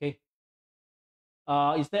 Yeah. Okay.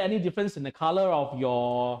 Is there any difference in the color of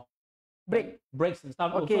your brakes and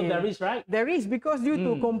stuff? Okay. Also, there is, right? There is, because due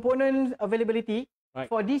to component availability,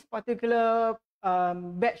 for this particular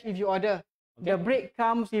batch, if you order, the brake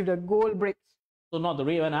comes with the gold brakes. So not the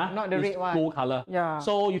red one, Not the red one. Gold color. Yeah.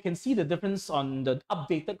 So you can see the difference on the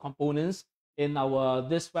updated components in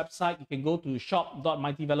this website. You can go to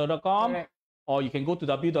shop.mightyvelo.com, or you can go to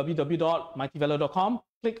www.mightyvelo.com,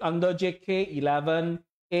 click under JK11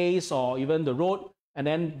 Ace or even the Road, and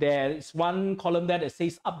then there is one column there that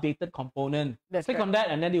says updated component. Click on that,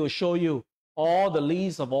 and then it will show you all the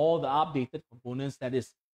list of all the updated components that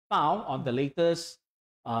is found on the latest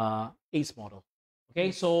Ace model.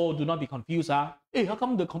 Okay, so do not be confused. Hey, how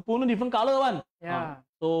come the component different color one? Yeah.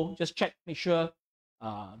 So just check, make sure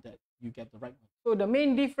that you get the right one. So the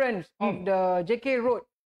main difference of the JK Road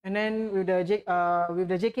and then with the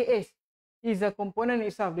JK Ace is the component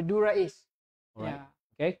itself, the Dura Ace. All right.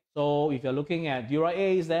 Okay, so if you're looking at Dura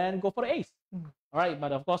Ace, then go for the Ace. All right,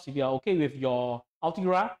 but of course, if you're okay with your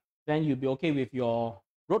Ultegra, then you'll be okay with your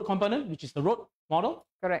Road component, which is the Road model.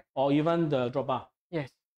 Correct. Or even the drop bar.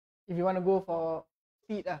 Yes. If you want to go for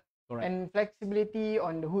seat and flexibility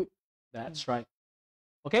on the hood. That's right.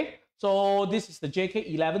 Okay, so this is the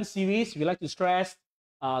JK11 series. We like to stress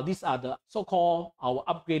these are the so-called our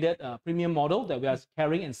upgraded premium model that we are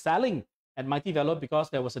carrying and selling at Mighty Velo, because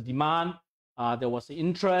there was a demand, there was an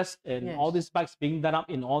interest in all these bikes being done up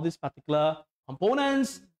in all these particular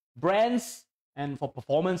components, brands, and for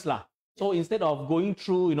performance lah. So instead of going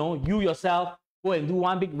through, you yourself go and do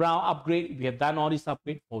one big round upgrade, we have done all this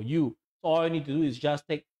upgrade for you. So all you need to do is just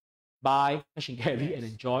buy, cash and carry, and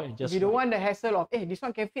enjoy, and just. You don't want the hassle of, hey, this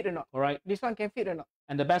one can fit or not. All right. This one can fit or not.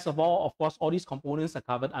 And the best of all, of course, all these components are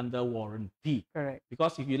covered under warranty. Correct.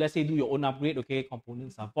 Because if you, let's say, do your own upgrade, okay,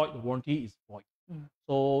 components are void, the warranty is void.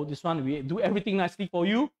 So this one, we do everything nicely for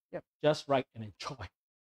you. Yep. Just ride and enjoy.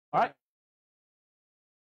 All right.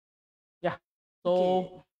 Yeah.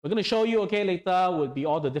 So we're going to show you, okay, later will be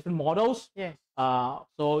all the different models. Yes.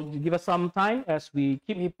 So you give us some time as we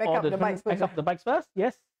keep pack up the bikes first. Pack up the bikes first.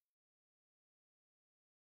 Yes.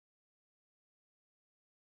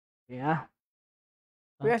 Yeah.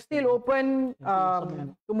 We are still open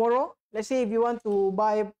tomorrow. Let's say if you want to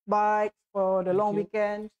buy bikes for the long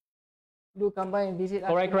weekends, do come by and visit us.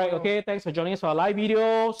 Correct. Okay, thanks for joining us for our live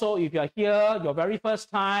video. So if you're here, your very first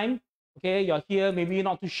time, okay, you're here, maybe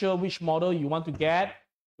not too sure which model you want to get.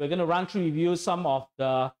 We're going to run through review some of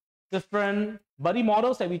the different Buddy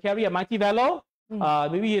models that we carry at Mighty Velo.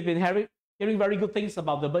 Maybe you've been hearing very good things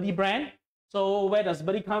about the Buddy brand. So where does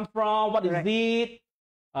Buddy come from? What is it?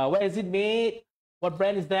 Where is it made? What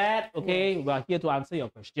brand is that? Okay, we are here to answer your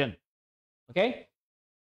question. Okay,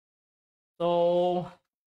 so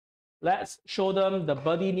let's show them the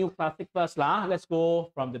Buddy New Classic first lah. Let's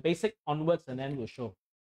go from the basic onwards and then we'll show.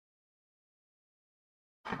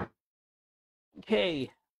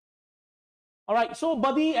 Okay. All right, so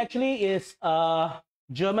Buddy actually is a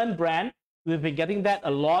German brand. We've been getting that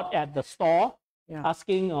a lot at the store,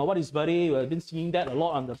 asking what is Buddy. We've been seeing that a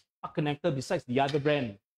lot on the park connector besides the other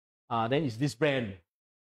brand. Then it's this brand.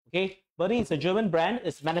 Okay, Buddy is a German brand.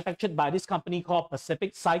 It's manufactured by this company called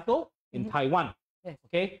Pacific Cycle in Taiwan.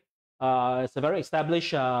 Okay, it's a very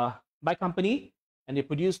established bike company, and they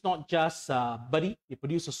produce not just Buddy. They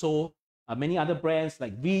produce also many other brands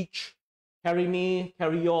like Reach, Carry Me,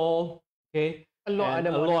 Carry All. Okay, a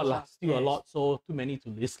lot, still a lot. So too many to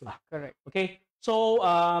list lah. Correct. Okay, so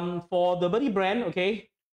for the Buddy brand, okay,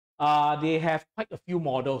 they have quite a few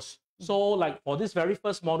models. So like for this very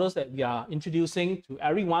first models that we are introducing to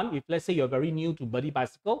everyone, if let's say you're very new to Buddy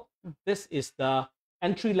bicycle, this is the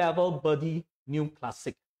entry-level Buddy New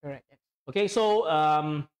Classic. Correct. Okay, so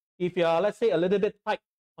if you're, let's say, a little bit tight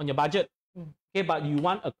on your budget, Okay, but you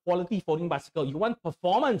want a quality folding bicycle. You want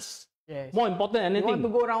performance. Yes. More important than anything. You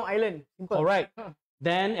want to go around island. Simple. Correct.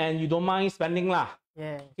 Then, and you don't mind spending lah.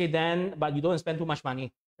 Yeah. Okay, then, but you don't spend too much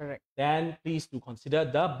money. Correct. Then please do consider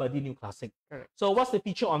the Birdy New Classic. Correct. So what's the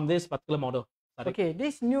feature on this particular model? Okay,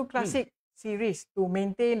 this New Classic series, to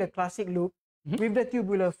maintain the classic look with the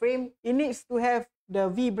tubular frame, it needs to have the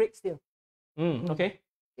V brake still. Okay.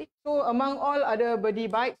 So among all other Birdy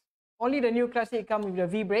bikes, only the New Classic comes with the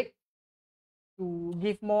V brake to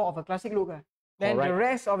give more of a classic look. Then the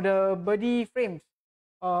rest of the Birdy frames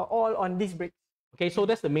are all on disc brakes. Okay, so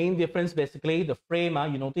that's the main difference basically. The frame,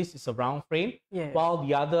 you notice it's a round frame, while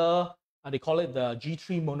the other, they call it the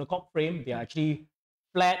G3 monocoque frame, they are actually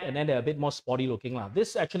flat and then they're a bit more sporty looking.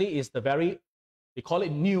 This actually is the they call it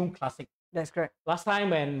New Classic. That's correct. Last time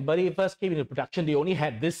when Birdy first came into production, they only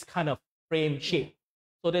had this kind of frame shape.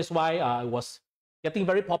 So that's why it was getting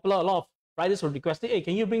very popular. A lot of riders were requesting, hey,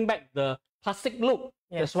 can you bring back the classic look?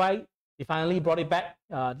 That's why they finally brought it back.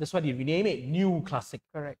 That's why they renamed it New Classic.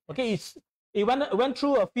 Correct. Okay, it went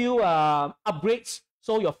through a few upgrades.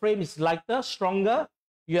 So your frame is lighter, stronger.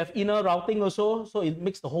 You have inner routing also. So it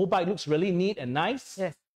makes the whole bike looks really neat and nice.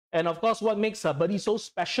 Yes. And of course, what makes a Birdy so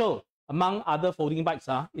special among other folding bikes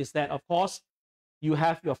is that, of course, you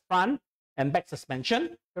have your front and back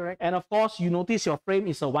suspension. Correct. And of course, you notice your frame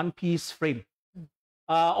is a one-piece frame.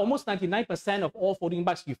 Almost 99% of all folding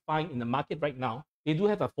bikes you find in the market right now, they do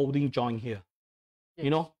have a folding joint here. Yes. You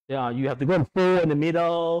know, you have to go and fold in the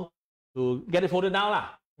middle to get it folded down.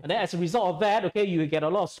 And then as a result of that, okay, you get a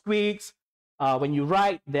lot of squeaks. When you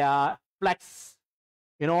ride, there are flex,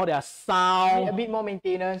 you know, there are sound. A bit more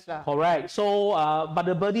maintenance. Correct. So, but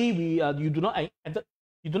the Birdy, you do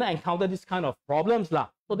not encounter this kind of problems.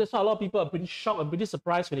 So that's why a lot of people are pretty shocked and pretty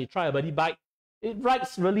surprised when they try a Birdy bike. It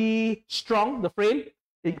rides really strong, the frame.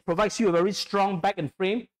 It provides you a very strong back and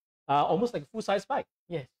frame, almost like a full-size bike.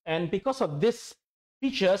 Yes. And because of this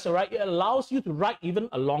features, it allows you to ride even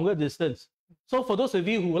a longer distance. So for those of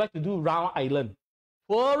you who would like to do round island,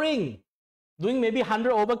 touring, doing maybe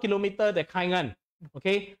 100 over kilometer, that kind,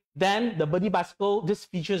 okay, then the Birdy bicycle, these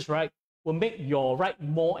features, will make your ride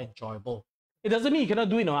more enjoyable. It doesn't mean you cannot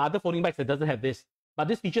do it on other folding bikes that doesn't have this, but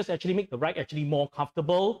these features actually make the ride actually more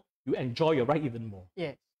comfortable. You enjoy your ride even more.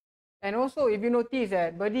 Yes. And also, if you notice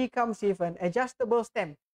that Birdy comes with an adjustable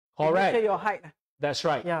stem. Correct. To measure your height. That's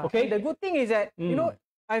right. Yeah. Okay. And the good thing is that, you know,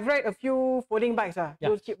 I've ride a few folding bikes,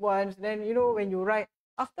 those cheap ones. Then, you know, when you ride,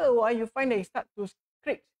 after a while, you find that it starts to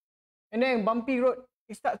creak. And then bumpy road,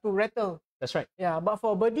 it starts to rattle. That's right. Yeah, but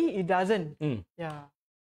for Birdy, it doesn't. Yeah.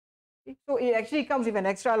 So it actually comes with an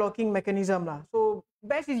extra locking mechanism. So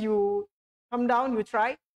best is you come down, you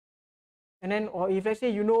try. And then, or if let's say,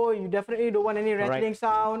 you know, you definitely don't want any rattling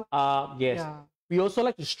sound. Yes. Yeah. We also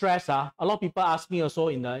like to stress, a lot of people ask me also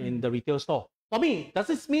in the retail store, Tommy, does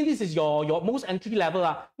this mean this is your most entry level?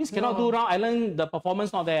 Means cannot do round island, the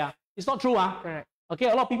performance not there. It's not true. Correct. Okay,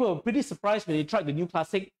 a lot of people were pretty surprised when they tried the New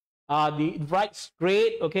Classic. The ride's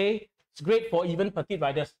great, okay? It's great for even petite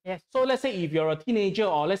riders. Yes. So let's say if you're a teenager,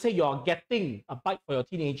 or let's say you're getting a bike for your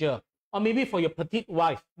teenager, or maybe for your petite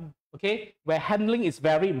wife, okay, where handling is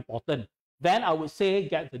very important, then I would say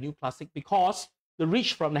get the New Classic because the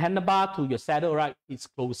reach from the handlebar to your saddle, is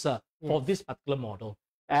closer for this particular model.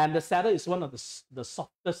 And the saddle is one of the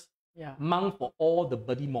softest among for all the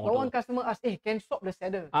Birdy models. One customer asked, hey, can swap the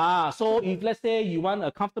saddle? So if let's say you want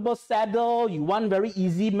a comfortable saddle, you want very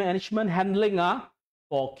easy management handling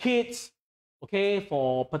for kids, okay,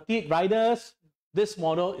 for petite riders, this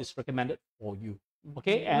model is recommended for you.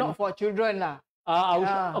 Okay, and not for children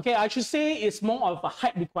okay, I should say it's more of a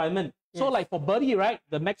height requirement. So like for Birdy,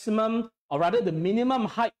 the maximum or rather the minimum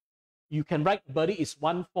height you can ride Birdy is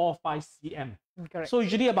 145 cm. Correct. So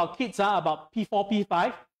usually about kids about P4,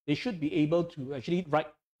 P5, they should be able to actually ride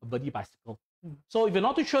a Birdy bicycle. So if you're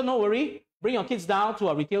not too sure, no worry. Bring your kids down to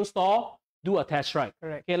a retail store, do a test ride.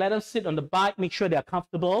 Correct. Okay, let them sit on the bike, make sure they're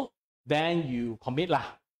comfortable, then you commit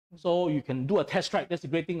So you can do a test ride. That's the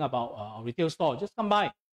great thing about a retail store. Just come by,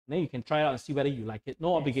 and then you can try it out and see whether you like it.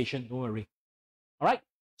 No obligation, don't worry. All right.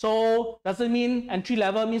 So doesn't mean entry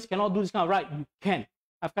level means cannot do this kind of ride. You can.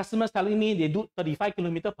 I have customers telling me they do 35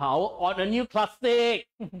 km/h on a New Classic.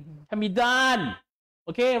 Can be done.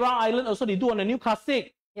 Okay, round island also they do on a New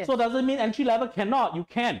Classic. Yes. So doesn't mean entry level cannot. You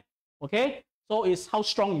can. Okay. So it's how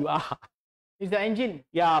strong you are. It's the engine.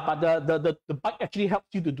 Yeah, but the bike actually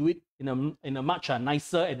helps you to do it in a much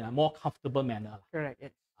nicer and a more comfortable manner. Correct.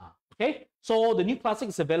 Yes. Okay. So the New Classic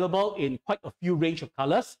is available in quite a few range of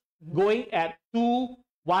colors, going at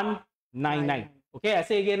 2,199. Okay, I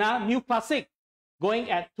say again, New Classic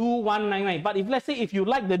going at 2,199. But if let's say if you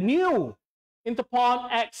like the new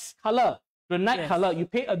Interpon X color, the night color, you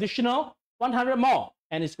pay additional 100 more,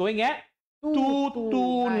 and it's going at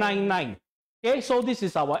 2299. Okay, so this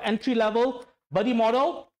is our entry level Birdy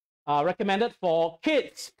model, recommended for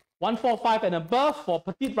kids 145 and above, for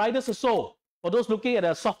petite riders or so. For those looking at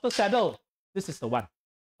a softer saddle, this is the one.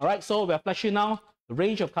 All right, so we're flashing now the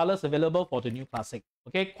range of colors available for the new Classic.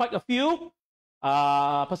 Okay, quite a few.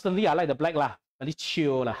 Personally, I like the black lah. Very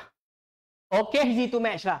chill lah. Okay. Easy to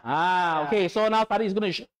match lah. Okay. So now Tari is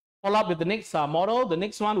going to follow up with the next model. The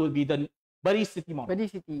next one will be the Birdy City model. Birdy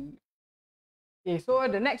City. Okay, so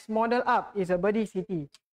the next model up is a Birdy City.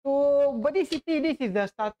 So Birdy City, this is the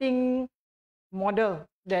starting model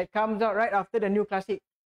that comes out right after the new Classic.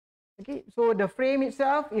 Okay, so the frame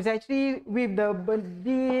itself is actually with the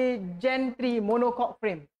Birdy Gen 3 monocoque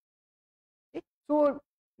frame. Okay, so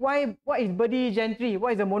what is Birdy Gen 3?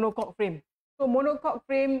 What is a monocoque frame? So monocoque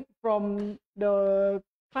frame from the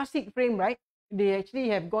Classic frame, right? They actually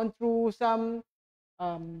have gone through some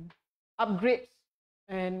upgrades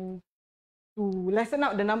and to lessen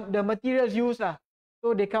out the materials used lah.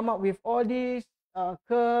 So they come up with all these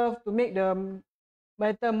curves to make the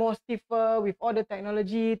metal more stiffer with all the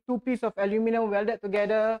technology. 2 pieces of aluminum welded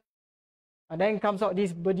together. And then comes out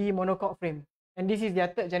this Birdy monocoque frame. And this is their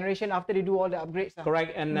 3rd generation after they do all the upgrades.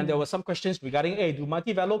 Correct. And then there were some questions regarding, hey, do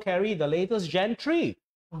Velo carry the latest Gen 3?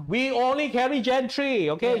 We only carry Gen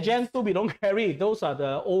 3, okay? Yes. Gen 2 we don't carry. Those are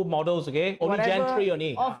the old models, okay? Only Gen 3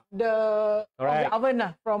 only. Of the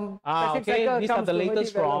oven from Pacific Cycle. These are the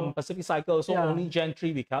latest from Pacific Cycle. So only Gen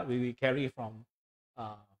 3 we carry from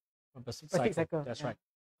Pacific Cycle. That's right.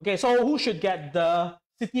 Okay, so who should get the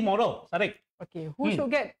City model, Sadiq? Okay, who should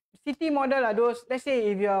get City model are those, let's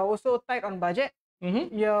say if you are also tight on budget,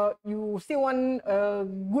 you still want a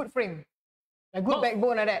good frame, a good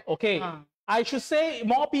backbone like that. Okay. I should say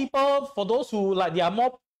more people, for those who like, they are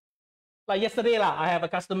more, like yesterday lah, I have a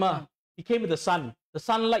customer, he came with the son. The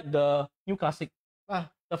son liked the new Classic.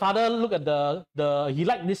 The father looked at he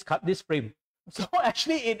liked this frame. So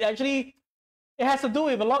it has to do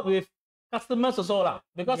with a lot with customers also lah.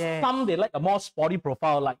 Because some, they like a more sporty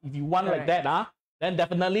profile. Like if you want like that, then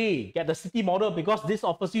definitely get the City model, because this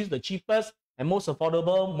offers you the cheapest and most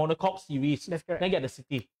affordable monocoque series. That's correct. Then get the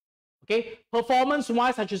City. Okay,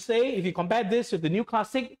 performance-wise, I should say, if you compare this with the new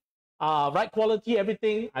Classic, ride quality,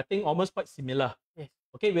 everything, I think almost quite similar. Yes.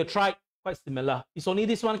 Okay, we'll try quite similar. It's only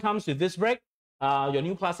this one comes with this brake. Your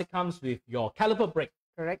new Classic comes with your caliper brake.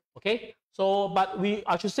 Correct. Okay, so but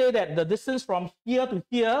I should say that the distance from here to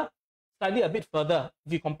here slightly a bit further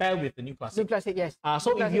if you compare with the new Classic. New Classic, yes.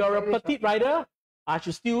 So if you're a petite rider, I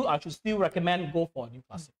should still recommend go for a new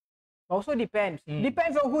Classic. Also depends.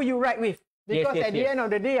 Depends on who you ride with. Because at the end of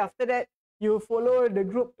the day, after that, you follow the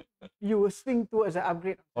group, you will swing towards the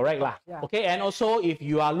upgrade. Correct lah. Okay, and also if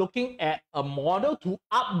you are looking at a model to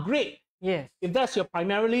upgrade, yes. If that's you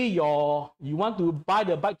want to buy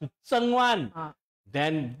the bike to Zheng one,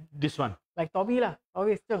 then this one. Like Tommy lah,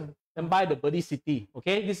 always Zheng. Then buy the Birdy City.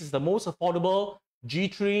 Okay, this is the most affordable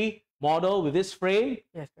G3 model with this frame.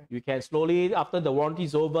 Yes. You can slowly, after the warranty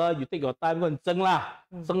is over, you take your time, go and Zheng lah.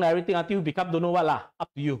 Zheng everything until you become don't know what lah. Up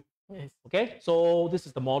to you. Yes. Okay, so this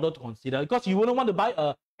is the model to consider, because you wouldn't want to buy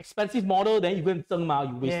a expensive model, then you go and Zheng ma,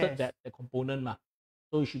 you wasted that component ma.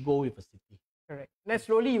 So you should go with a City. Correct. Then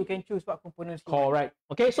slowly you can choose what components. Correct.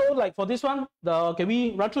 Okay, so like for this one, can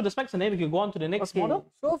we run through the specs and then we can go on to the next model?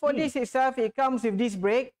 So for this itself, it comes with this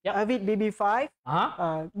brake, Avid BB5.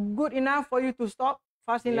 Good enough for you to stop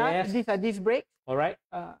fast enough. Yes. These are disc brakes. All right.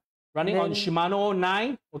 Running on Shimano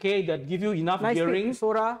 9. Okay, that give you enough gearing.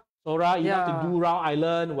 Sora, enough to do round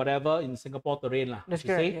island, whatever in Singapore terrain lah. That's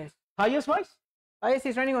correct. Yes. Tires wise? Tires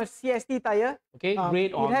is running on CST tire. Okay,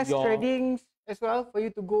 great on it has treadings as well for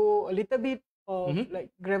you to go a little bit of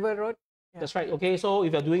like gravel road. That's right. Okay, so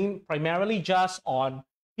if you're doing primarily just on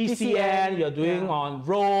PCN, you're doing on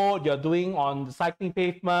road, you're doing on the cycling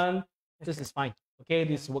pavement, this is fine. Okay,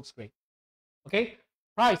 this works great. Okay,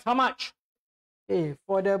 price, how much? Okay,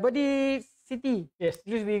 for the Birdy City, yes,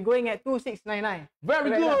 this will be going at 2699. Very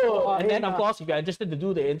good. And then of course, if you're interested to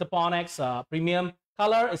do the Interpon X premium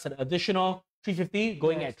color, it's an additional 350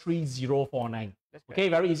 going at 3049. Okay,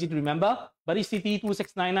 very easy to remember. Birdy City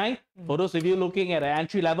 2699. For those of you looking at an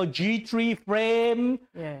entry-level G3 frame,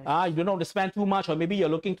 you don't want to spend too much, or maybe you're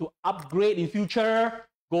looking to upgrade in future,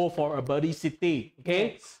 go for a Birdy City.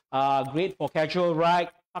 Okay, great for casual ride,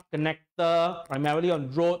 park connector, primarily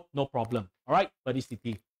on road, no problem. All right, Birdy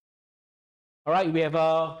City. All right, we have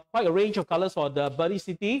quite a range of colors for the Birdy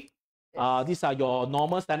City. These are your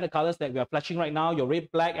normal standard colors that we are flashing right now. Your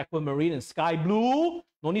red, black, aquamarine, and sky blue.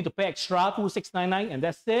 No need to pay extra, 2699, and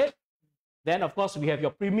that's it. Then, of course, we have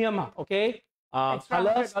your premium, okay?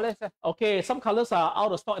 colors. Okay, some colors are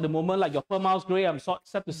out of stock at the moment, like your pearl mouse gray. I'm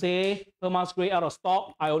sad to say, pearl mouse gray out of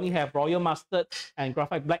stock. I only have royal mustard and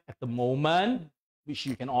graphite black at the moment, which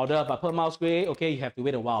you can order. But pearl mouse gray, okay, you have to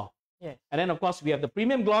wait a while. Yes. And then of course we have the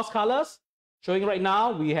premium gloss colors showing right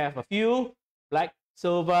now. We have a few: black,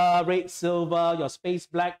 silver, red, silver, your space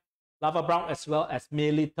black, lava brown, as well as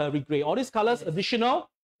military gray. All these colors additional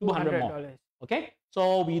 $200 more. Okay,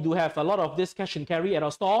 so we do have a lot of this cash and carry at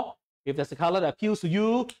our store. If there's a color that appeals to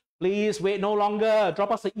you, please wait no longer. Drop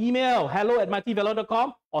us an email,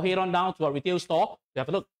 hello@mightyvelo.com, or head on down to our retail store to have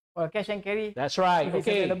a look. For cash and carry. That's right. If it's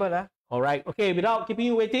available, All right. Okay, without keeping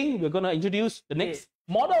you waiting, we're going to introduce the next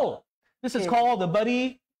model. This is called the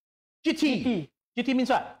Birdy GT. GT means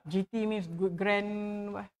what? GT means good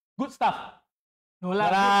grand... Good stuff. No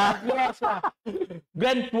lah. Yes lah.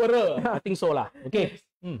 Grand tourer. I think so lah. Okay.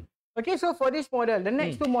 Yes. Okay, so for this model, the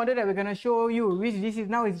next two model that we're going to show you, which this is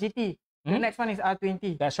now is GT. The next one is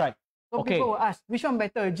R20. That's right. So people will ask, which one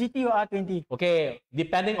better, GT or R20? Okay,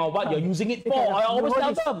 depending on what you're using it for. I always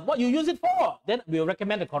tell them what you use it for. Then we'll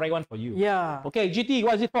recommend the correct one for you. Yeah. Okay, GT,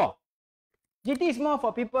 what is it for? GT is more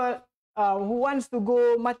for people who wants to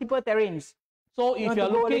go multiple terrains. So if you're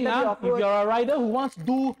looking, if you're a rider who wants to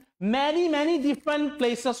do many different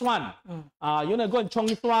places, you want to go in Chong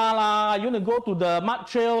Tua lah, you want to go to the mud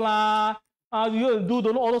trail lah, you want to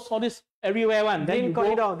do all this everywhere one. Green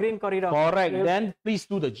corridor. Correct. Yep. Then please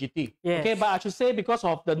do the GT. Yes. Okay, but I should say because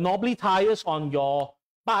of the knobbly tires on your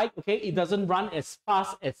bike, okay, it doesn't run as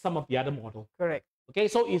fast as some of the other models. Correct. Okay,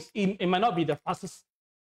 so it might not be the fastest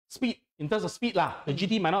speed in terms of speed lah. The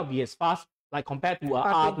GT might not be as fast like compared to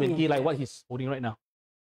R20, like what he's holding right now.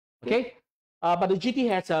 Okay, but the GT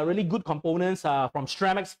has really good components from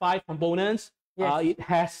Stramax 5 components. Yes. It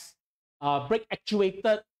has brake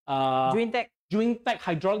actuated Twin-tech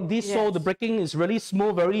hydraulic disc, so the braking is really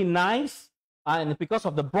smooth, very nice. And because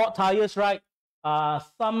of the broad tires, right?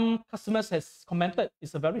 Some customers has commented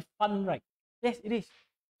it's a very fun ride. Yes, it is.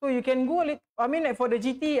 So you can go. I mean, like for the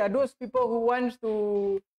GT, those people who wants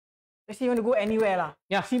to, let's say, you want to go anywhere lah.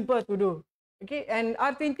 Yeah. Simple to do. Okay, and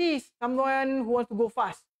R20 is someone who wants to go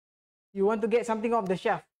fast. You want to get something off the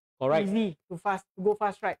shelf. Correct. Easy to go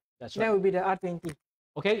fast ride. That's right. That would be the R20.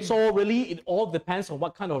 Okay, so really it all depends on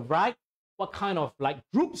what kind of ride, what kind of like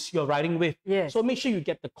groups you're riding with. Yes. So make sure you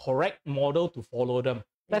get the correct model to follow them.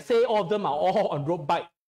 Let's say all of them are all on road bike.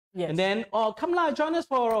 Yes. And then, come lah, join us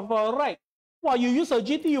for a ride. Well, you use a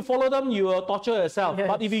GT, you follow them, you will torture yourself. Yes.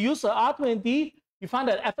 But if you use a R20, you find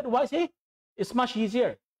that effort-wise, hey, it's much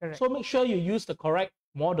easier. Correct. So make sure you use the correct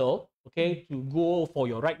model, okay, to go for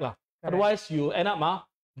your ride lah. Otherwise, you end up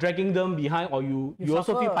dragging them behind, or you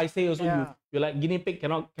also feel paiseh. Also, you're like guinea pig,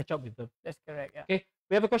 cannot catch up with them. That's correct. Yeah. Okay,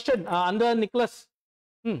 we have a question under Nicholas.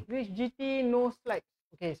 Which GT no slide?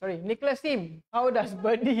 Okay, sorry, Nicholas Sim. How does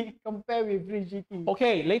Birdy compare with Ridge GT?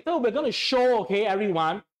 Okay, later we're going to show, okay,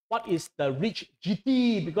 everyone, what is the Ridge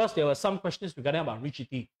GT, because there were some questions regarding about Ridge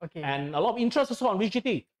GT. Okay. And a lot of interest also on Ridge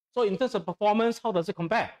GT. So in terms of performance, how does it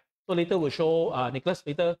compare? So later we'll show Nicholas.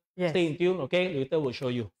 Later, stay in tune. Okay, later we'll show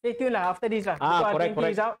you. Stay tuned lah after this lah.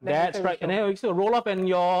 Correct. Out, that's right. And then we still roll up in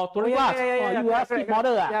your touring class. You are speed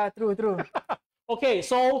model. Yeah, true. Okay,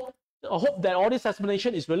 so I hope that all this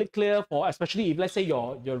explanation is really clear for, especially if let's say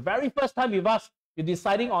your very first time with us, you're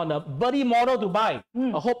deciding on a Birdy model to buy.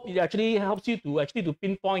 I hope it actually helps you to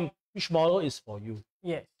pinpoint which model is for you.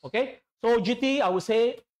 Yes. Okay. So GT, I would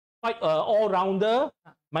say quite all-rounder.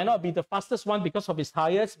 Might not be the fastest one because of its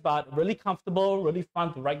tires, but really comfortable, really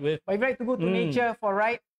fun to ride with. But if you like to go to nature for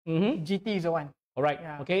ride, GT is the one. All right.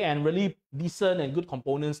 Yeah. Okay, and really decent and good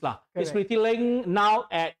components lah. It's retailing now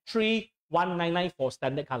at 3,199 for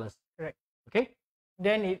standard colors. Correct. Okay.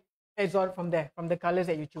 Then it adds on from there, from the colors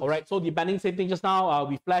that you choose. All right. So depending, same thing just now,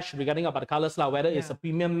 we flashed regarding about the colors lah, whether it's a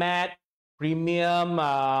premium matte, premium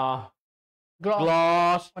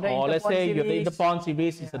gloss, or let's say you have the Interpon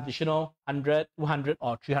series, is additional $100, $200,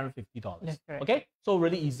 or $350. That's correct. Okay, so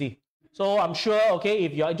really easy. So I'm sure, okay,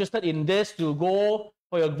 if you're interested in this to go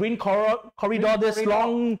for your green corridor this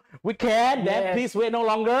long weekend, then please wait no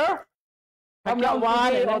longer. Come down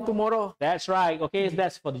today or tomorrow. That's right. Okay,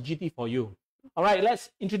 that's for the GT for you. All right,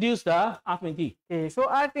 let's introduce the R20. Okay, so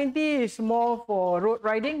R20 is more for road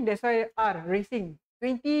riding. That's why R racing.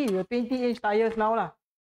 20-inch tires now lah.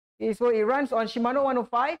 Okay, so it runs on Shimano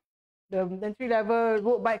 105, the entry-level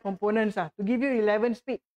road bike components to give you 11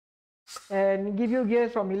 speed and give you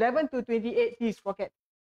gears from 11 to 28 T sprocket.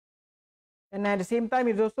 And at the same time,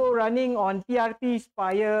 it's also running on TRP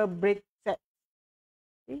Spire brake set.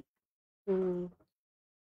 Okay. So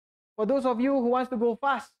for those of you who wants to go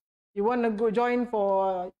fast, you want to go join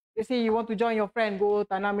for let's say you want to join your friend, go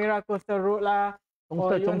Tanah Merah Coastal Road lah.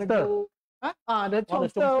 Or you want to go... the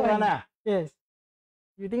Chongster one. Yes.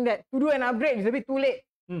 You think that to do an upgrade is a bit too late.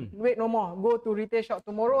 Wait no more. Go to retail shop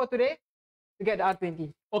tomorrow or today to get the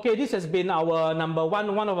R20. Okay, this has been our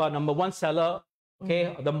one of our number one seller.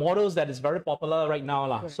 Okay, the models that is very popular right now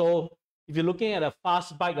lah. Right. So if you're looking at a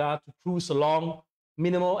fast bike to cruise along,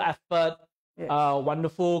 minimal effort,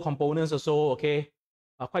 wonderful components also. Okay,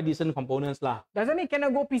 quite decent components lah. Doesn't mean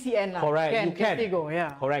cannot go PCN lah. Correct, you can. Go,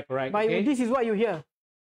 yeah. Correct. But this is what you hear.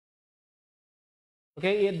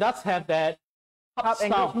 Okay, it does have that hub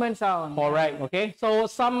engagement sound. Correct. Okay, so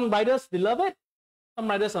some riders they love it. Some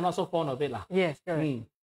riders are not so fond of it lah. Yes, correct.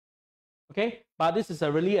 Okay, but this is a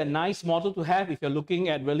really nice model to have if you're looking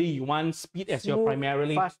at really you want speed as your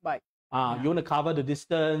primarily fast bike. You want to cover the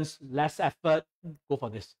distance, less effort, go for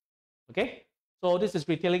this. Okay, so this is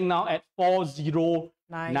retailing now at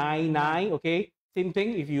 4099. Okay, same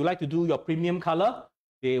thing. If you like to do your premium color,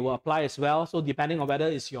 they will apply as well. So depending on whether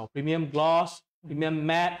it's your premium gloss, premium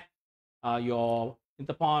matte, your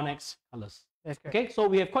Interpon X colors. Okay, so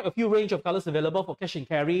we have quite a few range of colors available for cash and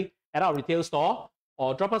carry at our retail store.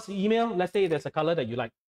 Or drop us an email. Let's say there's a color that you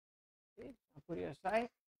like. Okay, I'll put it aside.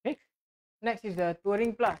 Okay. Next is the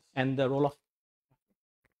Touring Plus. And the roll-off.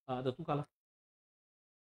 The two color.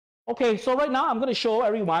 Okay, so right now I'm going to show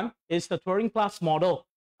everyone is the Touring Plus model.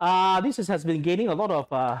 This has been gaining a lot of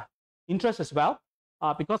interest as well.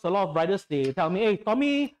 Because a lot of riders, they tell me, hey,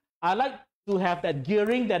 Tommy, I like to have that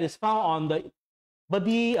gearing that is found on the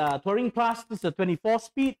Birdy Touring Plus. This is a 24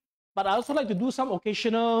 speed. But I also like to do some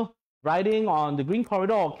occasional riding on the green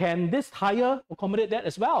corridor. Can this tire accommodate that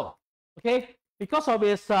as well? Okay, because of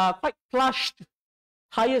its quite plushed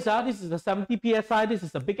tires, this is a 70 psi, this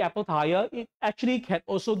is a Big Apple tire. It actually can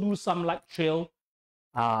also do some light trail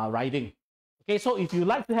riding. Okay, so if you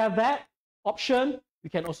like to have that option, you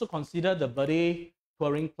can also consider the Birdy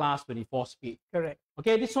Touring Plus 24 speed. Correct.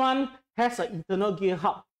 Okay, this one has an internal gear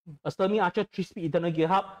hub, a Sturmy Archer 3-speed internal gear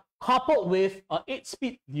hub, coupled with an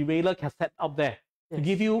 8-speed derailleur cassette up there to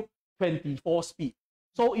give you 24 speed.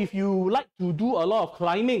 So if you like to do a lot of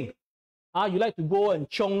climbing, you like to go and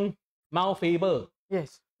chong Mount Faber,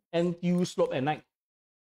 and you slope at night.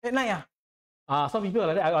 At night, some people are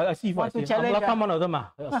like that. I see. Want to challenge? One of them,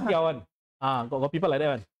 got people like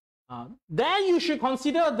that one. Then you should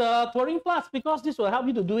consider the Touring Plus because this will help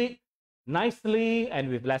you to do it nicely and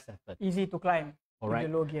with less effort. Easy to climb. All right.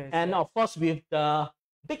 The low gears. And of course, with the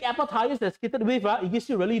Big Apple tires that's kitted with, it gives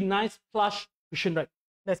you really nice plush cushion ride.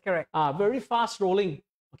 That's correct. Very fast rolling.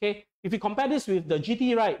 Okay, if you compare this with the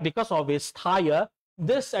GT ride, because of its tire,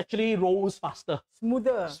 this actually rolls faster.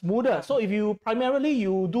 Smoother. So if you primarily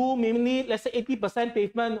you do mainly, let's say 80%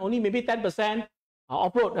 pavement, only maybe 10%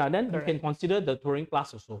 off-road, then you can consider the Touring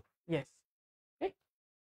Plus also. Yes. Okay.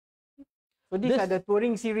 So these are the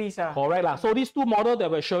Touring series. Correct. So these two models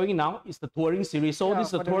that we're showing now is the Touring series. So this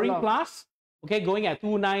is the Touring Plus. Okay, going at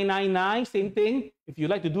 2999, same thing. If you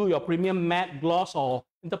like to do your premium matte, gloss, or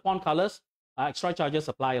Interpon colors, extra charges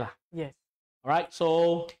apply lah. Yes. All right.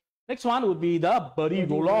 So next one would be the Birdy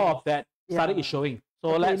roll-off that Sadiq is showing.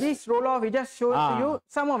 So this roll-off we just showed to you.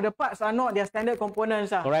 Some of the parts are not their standard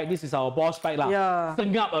components. Correct. This is our boss bike lah. Yeah.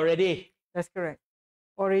 Sing up already. That's correct.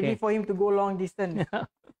 Already for him to go long distance.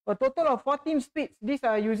 A total of 14 speeds. These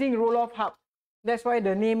are using roll-off hub. That's why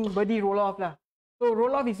the name Birdy roll-off lah. So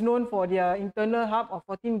roll-off is known for their internal hub of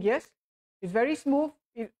 14 gears. It's very smooth.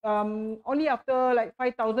 Only after like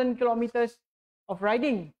 5,000 kilometers of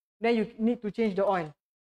riding, then you need to change the oil.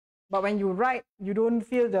 But when you ride, you don't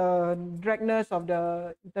feel the dragness of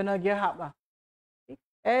the internal gear hub. Okay?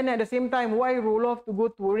 And at the same time, why roll-off to go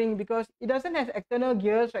touring? Because it doesn't have external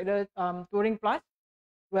gears like the Touring Plus.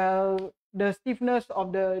 Well, the stiffness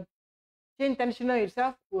of the chain tensioner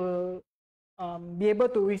itself will be able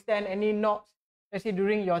to withstand any knocks, let's say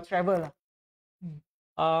during your travel.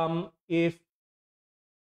 If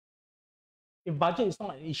budget is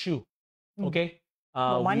not an issue, okay,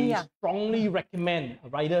 we strongly recommend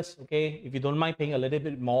riders, okay, if you don't mind paying a little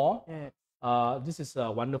bit more, this is a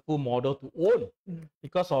wonderful model to own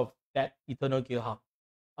because of that internal gear hub.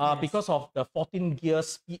 Because of the 14 gear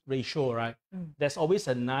speed ratio, right? There's always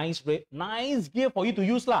a nice gear for you to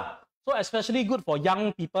use lah. So especially good for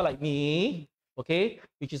young people like me, okay,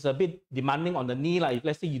 which is a bit demanding on the knee. Like if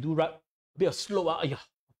let's say you do ride a bit of slope,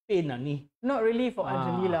 pain knee. Not really for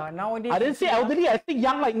elderly lah. Nowadays I didn't say elderly, I think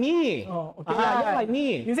young like me. Oh, okay. Young like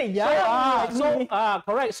me. You say young.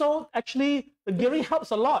 Correct. So actually the gearing helps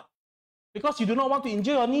a lot because you do not want to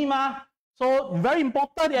injure your knee, ma. So very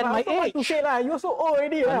important at my age. To say lah, you're so old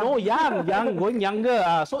already. No, young, going younger.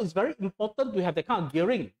 So it's very important to have that kind of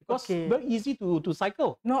gearing because very easy to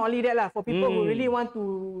cycle. Not only that lah, for people who really want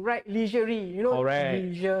to ride leisurely, you know,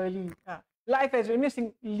 leisurely. Life as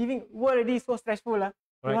living world already so stressful lah.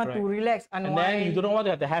 You want to relax, unwind. And then you don't want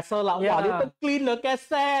to have the hassle lah. Wow, they have to clean the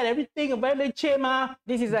cassette, everything, very cheap ma.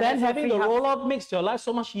 This is then having the roll-off makes your life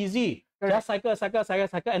so much easy. Just cycle,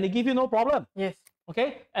 and they give you no problem. Yes.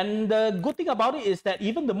 Okay, and the good thing about it is that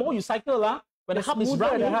even the more you cycle, when the hub is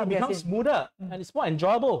running, it becomes smoother and it's more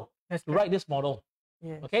enjoyable to ride this model.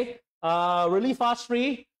 Yes. Okay, really fast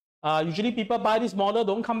free. Usually people buy this model,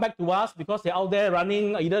 don't come back to us because they're out there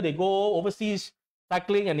running. Either they go overseas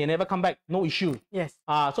cycling and they never come back. No issue. Yes.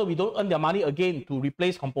 So we don't earn their money again to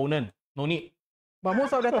replace component. No need. But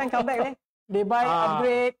most of the time come back. They buy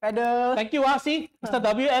upgrade, pedal. Thank you. See, Mr.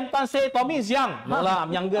 W.M. Tan say Tommy is young. No lah,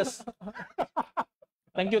 I'm youngest.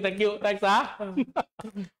 Thank you. Thanks.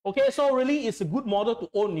 Okay, so really it's a good model to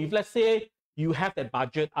own if let's say you have that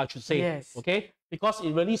budget, I should say. Yes. Okay, because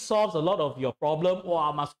it really solves a lot of your problem. Oh,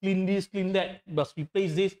 I must clean this, clean that, must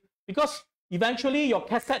replace this. Because eventually your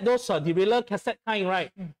cassette, those derailleur cassette kind,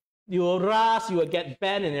 right? You will rust, you will get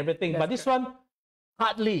bent and everything. But this one,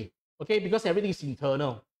 hardly. Okay, because everything is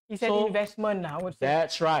internal. It's an investment, I would say.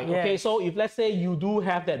 That's right. Yes. Okay, so if let's say you do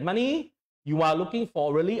have that money, you are looking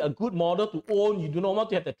for really a good model to own. You do not want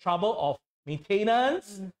to have the trouble of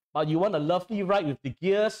maintenance, but you want a lovely ride with the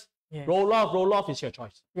gears. Yes. Roll off is your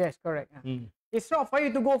choice. Yes, correct. It's not for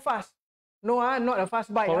you to go fast. No, not a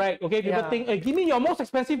fast bike. Correct. Okay, people think, hey, give me your most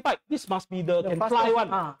expensive bike. This must be the can fly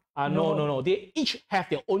one. No. They each have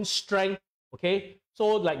their own strength. Okay,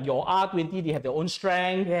 so like your R20, they have their own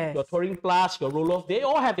strength. Yes. Your Touring Plus, your roll-off, they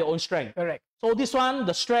all have their own strength. Correct. So this one,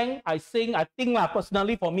 the strength, I think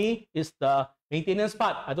personally for me, is the maintenance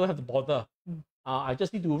part. I don't have to bother. I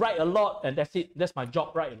just need to ride a lot, and that's it. That's my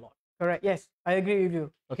job, ride a lot. Correct. Yes, I agree with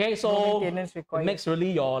you. Okay, so it makes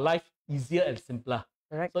really your life easier and simpler.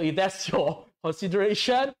 Correct. So if that's your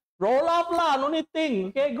consideration, roll off lah, no need think.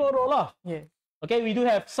 Okay, go roll off. Yes. Okay, we do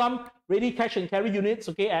have some ready cash and carry units,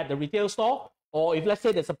 okay, at the retail store. Or if let's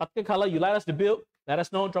say there's a particular color you like us to build, let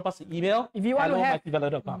us know, drop us an email. If you want to have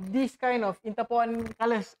this kind of Interpon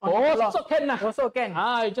colors on the also can. Also can.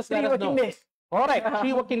 Just let us know. 3 working days. All right,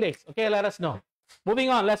 3 working days. Okay, let us know. Moving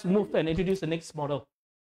on, let's move and introduce the next model.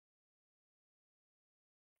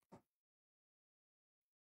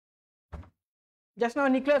 Just now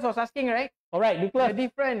Nicholas was asking, right? All right, Nicholas. The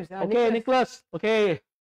difference. Okay, Nicholas. Okay.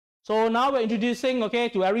 So now we're introducing, okay,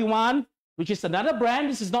 to everyone, which is another brand.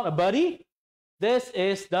 This is not a Birdy. This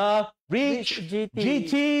is the Ridge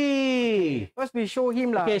GT. First we show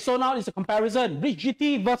him lah. Okay, so now it's a comparison. Ridge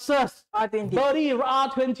GT versus R20. Birdy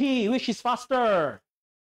R20, which is faster.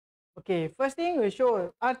 Okay, first thing we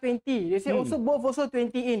show R20. They say both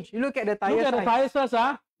 20-inch. You look at the tires. Look at the tires first,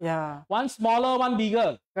 Yeah. One smaller, one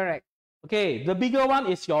bigger. Correct. Okay, the bigger one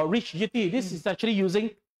is your Ridge GT. This is actually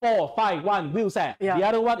using 451 wheel set. Yeah. The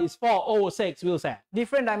other one is 406 wheel set.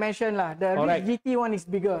 Different dimension lah. The Ridge GT one is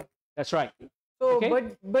bigger. That's right. So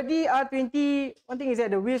Birdy R20, one thing is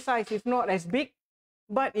that the wheel size is not as big,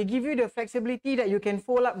 but it gives you the flexibility that you can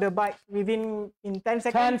fold up the bike in 10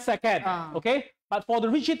 seconds. 10 seconds. Okay. But for the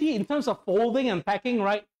Ridge GT, in terms of folding and packing,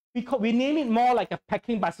 right? We name it more like a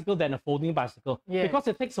packing bicycle than a folding bicycle. Yes. Because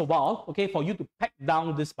it takes a while, okay, for you to pack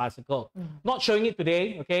down this bicycle. Not showing it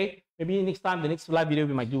today, okay? Maybe next time, the next live video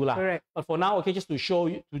we might do lah. Correct. But for now, okay, just to show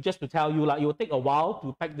you, just to tell you, it will take a while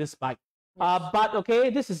to pack this bike. Yes. But okay,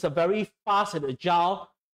 this is a very fast and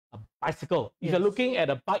agile bicycle. If you're looking at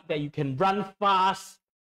a bike that you can run fast,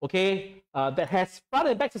 okay, that has front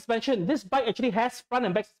and back suspension. This bike actually has front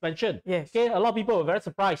and back suspension. Yes. Okay, a lot of people were very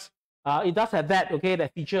surprised. It does have that, okay,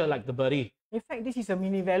 that feature like the Birdy. In fact, this is a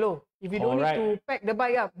mini Velo. If you don't need to pack the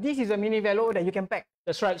bike up, this is a mini Velo that you can pack.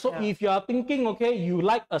 That's right. So if you are thinking, okay, you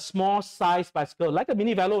like a small size bicycle, like a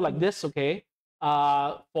mini Velo like this, okay,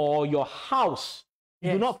 for your house,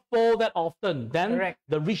 you do not fold that often, then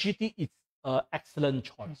the Ridge GT is an excellent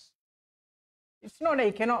choice. It's not that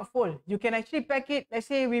you cannot fold. You can actually pack it, let's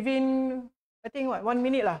say within, I think 1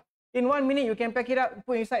 minute lah. In 1 minute, you can pack it up,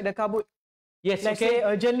 put inside the car boot. Yes, let's say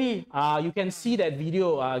urgently. You can see that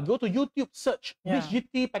video. Go to YouTube, search Ridge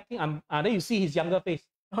GT packing. Then you see his younger face.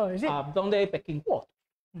 Oh, is it? Down there packing. Whoa,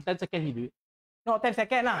 10 seconds he do it. Not 10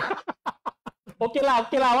 seconds lah. okay lah,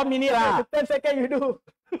 1 minute lah. 10 seconds you do.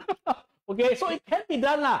 Okay, so it can be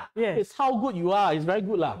done lah. Yes. It's how good you are. It's very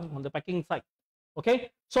good lah on the packing side.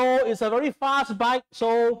 Okay, so it's a very fast bike.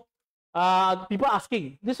 So people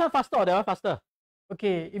asking, this one faster or that one faster?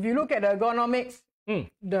 Okay, if you look at the ergonomics,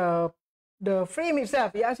 the frame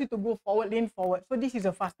itself, it asks you to go forward, lean forward. So this is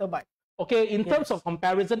a faster bike. Okay, in terms of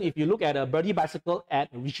comparison, if you look at a Birdy bicycle at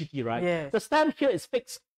Rigidity, right? The stand here is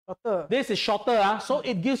fixed. Shorter. This is shorter, so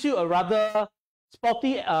it gives you a rather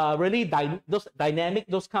sporty, really those dynamic,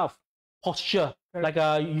 those kind of posture. Like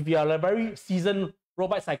if you are a very seasoned road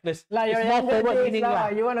bike cyclist, like it's more forward leaning.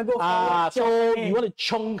 You want to go forward. So you want to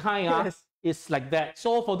chong kind, it's like that.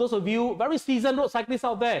 So for those of you very seasoned road cyclists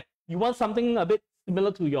out there, you want something a bit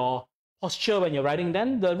similar to your posture when you're riding,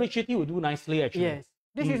 then the Rigidity will do nicely actually. Yes.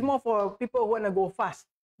 This is more for people who want to go fast.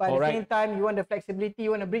 But at the same time, you want the flexibility, you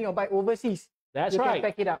want to bring your bike overseas. That's you right. You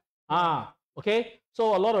can pack it up. Okay.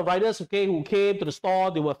 So a lot of riders, who came to the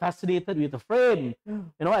store, they were fascinated with the frame.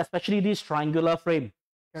 You know, especially this triangular frame.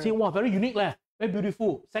 See, wow, very unique, very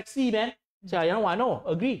beautiful, sexy, man. Say, I know,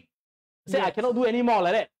 agree. Say, I cannot do any more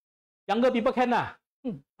like that. Younger people can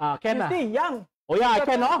can You're still young. Oh yeah,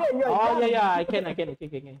 I can, I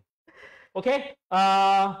can. Okay.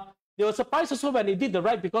 They were surprised also when they did the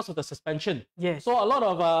ride because of the suspension. Yes. So a lot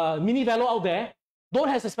of mini Velo out there don't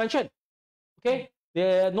have suspension. Okay.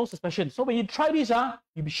 There are no suspension. So when you try this,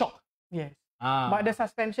 you'll be shocked. Yes. But the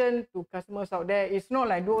suspension to customers out there, it's not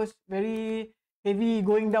like those very heavy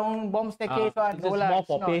going down bomb staircase. It's more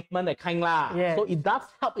for pavement, that kind lah. Yes. So it does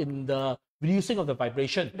help in the reducing of the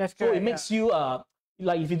vibration. That's so correct, it makes you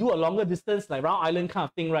like if you do a longer distance, like round island kind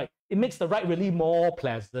of thing, right? It makes the ride really more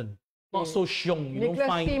pleasant. Not so xiong. You Nicholas don't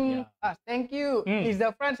find. Sim, thank you. Is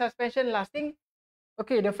the front suspension lasting?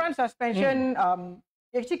 Okay, the front suspension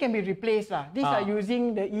actually can be replaced lah. These are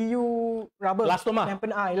using the EU rubber. Elastomer.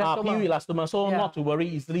 Elastomer. PU elastomer. So not to worry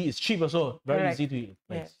easily. It's cheap also. Very easy to replace.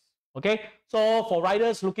 Yes. Okay. So for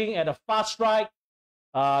riders looking at a fast ride,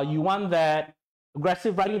 you want that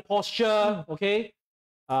aggressive riding posture. Okay.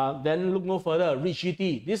 Then look no further.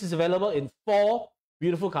 Rigidity. This is available in 4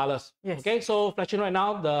 beautiful colors. Yes. Okay. So flashing right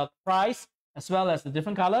now the price as well as the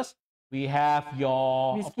different colors. We have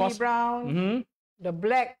your whiskey brown, the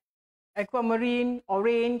black, aquamarine,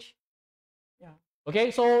 orange.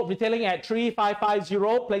 Okay, so retailing at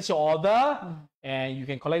 3550, place your order and you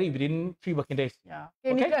can collect it within 3 working days.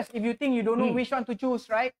 Okay, Nicholas, if you think you don't know which one to choose,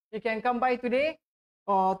 right? You can come by today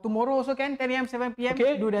or tomorrow also can, 10 a.m., 7 p.m.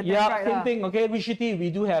 Okay, do the test ride. Same thing. Okay, Rigidity,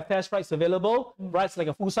 we do have test rides available. Rides like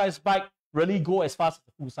a full-size bike, really go as fast as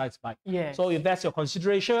a full-size bike. Yes. So if that's your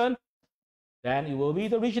consideration, then it will be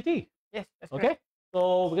the Rigidity. Yes, that's okay. Correct.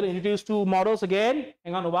 So we're going to introduce 2 models again.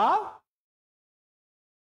 Hang on a while.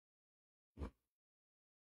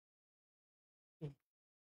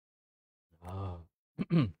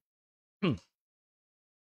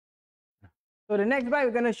 So the next bike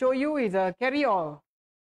we're going to show you is a carry-all.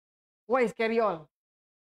 What is carry-all?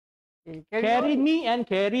 Okay, carry me and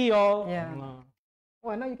carry all.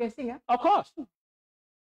 Oh, now you can sing, Of course.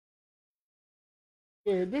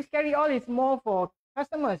 Okay, this carry-all is more for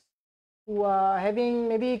customers who are having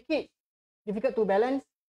maybe kids difficult to balance,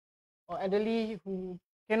 or elderly who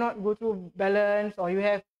cannot go through balance, or you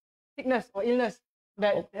have sickness or illness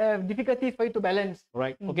that have difficulties for you to balance.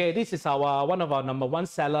 Right. Okay, this is our one of our #1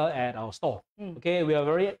 seller at our store. Okay, we are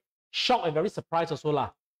very shocked and very surprised also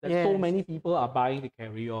that so many people are buying the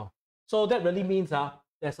carry-all. So that really means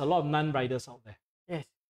there's a lot of non-riders out there. Yes.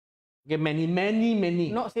 Okay, many.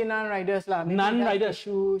 Not say non-riders lah. Non-riders.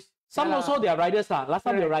 Issues. Some also they are riders lah. Last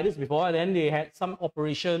time they were riders before, and then they had some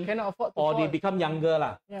operation. Cannot afford to or fall. they become younger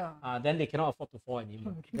lah. Yeah. Then they cannot afford to fall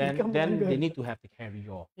anymore. then they need to have the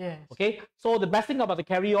carry-all. Yes. Okay. So the best thing about the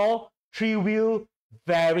carry-all, 3-wheel,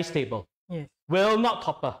 very stable. Yes. Will not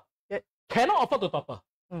topper. Cannot afford to topper.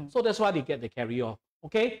 So that's why they get the carry-all.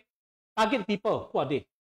 Okay. Target people, who are they?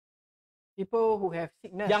 People who have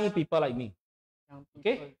sickness. Young people like me.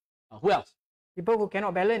 Okay. Who else? People who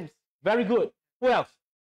cannot balance. Very good. Who else?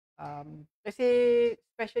 Let's say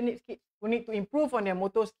special needs kids who need to improve on their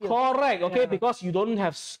motor skills. Correct. Okay, because you don't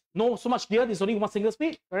have so much gear. There's only one single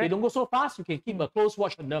speed. Correct. They don't go so fast. You can keep a close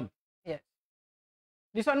watch on them. Yes.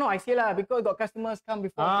 This one no, I say lah, because got customers come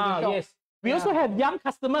before. Yes. We also have young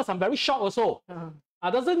customers. I'm very shocked also.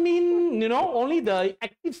 Doesn't mean only the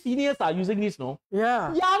active seniors are using this. No.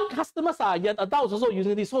 Yeah. Young customers are young adults also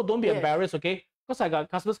using this. So don't be embarrassed. Okay. Because I got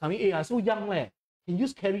customers coming. Hey, I'm so young leh. Can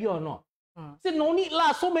use carry-all or not? Say no need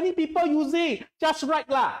lah. So many people using. Just right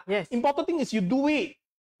lah. Yes. Important thing is you do it.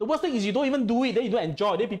 The worst thing is you don't even do it. Then you don't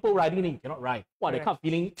enjoy. Then people riding it, you cannot ride. Wow, they can't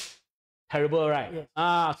feeling terrible, right?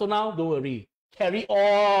 Yes. So now don't worry. Carry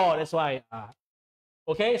all. That's why.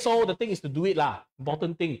 Okay. So the thing is to do it lah.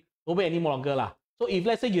 Important thing. Don't wait any more longer lah. So if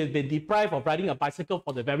let's say you've been deprived of riding a bicycle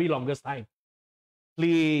for the very longest time,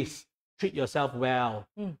 please treat yourself well.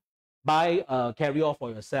 Buy a carry-all for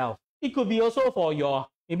yourself. It could be also for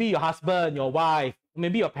maybe your husband, your wife,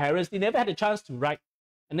 maybe your parents. They never had a chance to ride.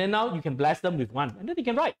 And then now you can bless them with one. And then they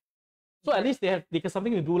can ride. So at least they have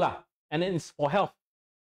something to do lah. And then it's for health.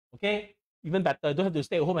 Okay, even better. Don't have to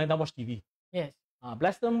stay at home and not watch TV. Yes.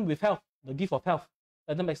 Bless them with health, the gift of health.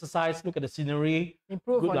 Let them exercise, look at the scenery.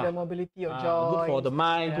 Improve on the mobility of joints. Good for the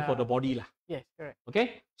mind, good for the body lah. Yes, correct.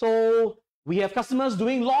 Okay, so we have customers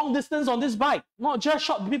doing long distance on this bike, not just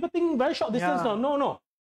short. People think very short distance. No.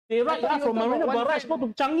 They ride from Marina Barrage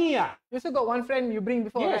to Changi. You also got one friend you bring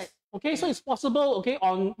before, yes. Right? Okay, so it's possible. Okay,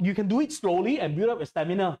 you can do it slowly and build up your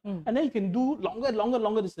stamina, and then you can do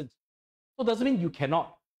longer distance. So doesn't mean you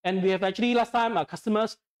cannot. And we have actually last time our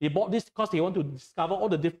customers, they bought this because they want to discover all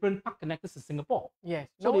the different park connectors in Singapore. Yes.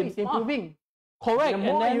 So it's improving. Correct. The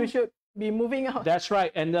more you should be moving out. That's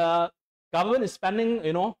right. And the government is spending,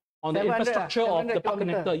 on the infrastructure of the park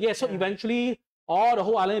connector. Yeah. So eventually, the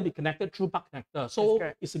whole island will be connected through park connector. So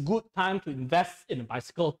it's a good time to invest in a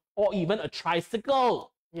bicycle or even a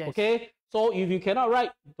tricycle. Yes. Okay. So if you cannot ride,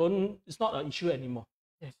 it's not an issue anymore.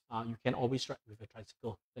 Yes. You can always ride with a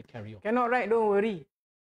tricycle, the carry on. Cannot ride, don't worry.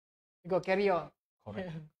 You got carry on. Correct.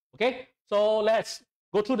 Okay, so let's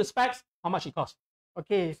go through the specs. How much it costs?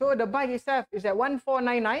 Okay, so the bike itself is at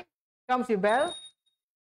 1499. Comes with bell,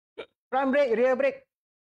 front brake, rear brake.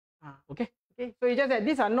 Okay. Okay, so it's just that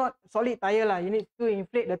these are not solid tire lah. You need to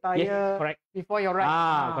inflate the tire before your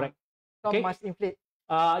ride. Correct. Some must inflate.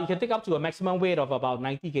 You can take up to a maximum weight of about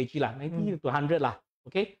 90 kg lah, 90 to 100 lah.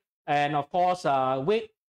 Okay, and of course, weight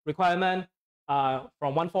requirement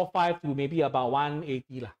from 145 to maybe about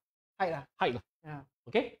 180 lah. Height lah. Yeah.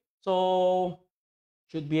 Okay, so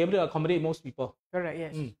should be able to accommodate most people. Correct.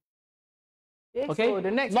 Yes. Okay. So the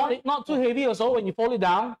next not too heavy also when you fold it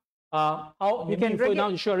down. How you can fold it down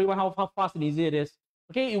to show everyone how fast and easy it is.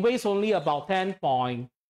 Okay, it weighs only about 10.4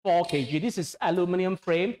 kg. This is aluminum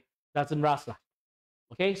frame, doesn't rust lah.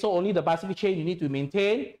 Okay, so only the bicycle chain you need to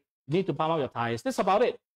maintain. You need to pump out your tires. That's about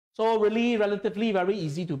it. So really, relatively very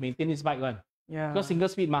easy to maintain this bike one. Yeah. Because single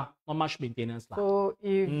speed not much maintenance lah. So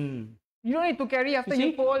if you don't need to carry after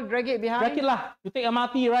you fold, drag it behind. Drag it lah. You take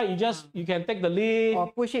MRT, right? You can take the lift. Or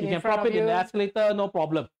push it you can prop it in the escalator, no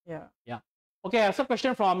problem. Yeah. Okay, I have some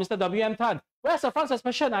question from Mr. WM Tan. Where's the front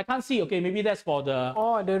suspension? I can't see. Okay, maybe that's for the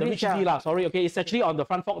Rich GT lah. Sorry. Okay, it's actually on the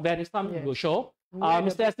front fork there. Next time it will show.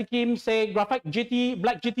 Mr. SD Kim say graphite GT,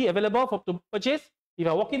 black GT available to purchase. If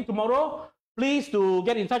I walk in tomorrow, please do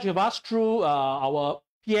get in touch with us through our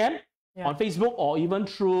PM on Facebook or even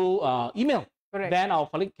through email. Correct. Then our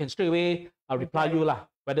colleague can straight away reply you lah,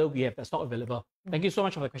 whether we have the stock available. Thank you so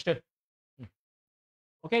much for the question.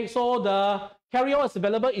 Okay, so the carry-on is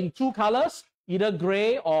available in two colors, either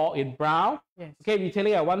grey or in brown. Yes. Okay,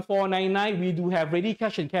 retailing at 1499. We do have ready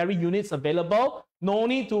cash and carry units available. No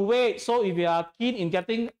need to wait. So if you are keen in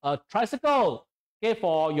getting a tricycle, okay,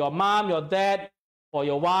 for your mom, your dad, for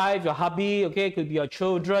your wife, your hubby, okay, it could be your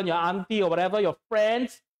children, your auntie or whatever, your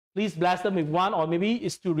friends, please bless them with one, or maybe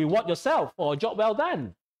it's to reward yourself for a job well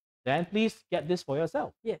done. Then please get this for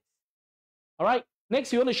yourself. Yes. All right.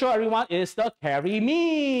 Next, we want to show everyone is the Carry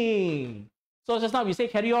Me. So just now we say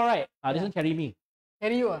carry on, right? This is Carry Me.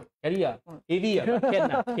 Carry you Carry heavy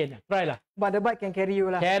can try lah. But the bike can carry you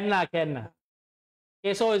lah. Can lah.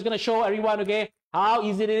 Okay, so it's gonna show everyone, okay, how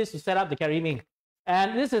easy it is to set up the Carry Me.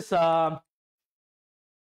 And this is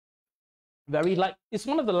very light. It's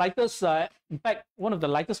one of the lightest, in fact, one of the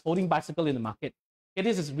lightest folding bicycle in the market. Okay,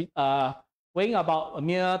 this is weighing about a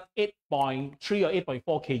mere 8.3 or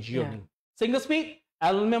 8.4 kg only. Single speed,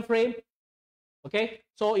 aluminum frame. Okay,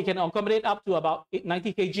 so it can accommodate up to about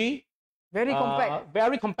 90 kg. Very compact.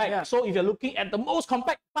 Very compact. Yeah. So if you're looking at the most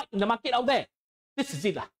compact bike in the market out there, this is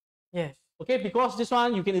it lah. Yes. Okay, because this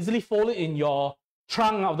one you can easily fold it in your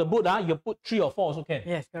trunk of the boot. You put 3 or 4 also can.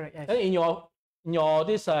 Yes, correct. Yes. And in your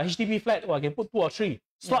this HDB flat, you can put 2 or 3.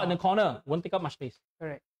 Slot in the corner, won't take up much space.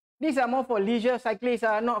 Correct. These are more for leisure cyclists,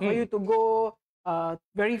 not for you to go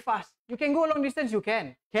very fast. You can go long distance, you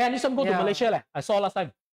can. This one go to Malaysia. I saw last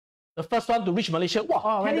time. The first one to reach Malaysia.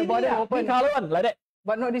 Wow, when the border open. Color one, like that.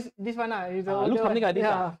 But not this one. Look something like this.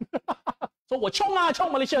 So 我冲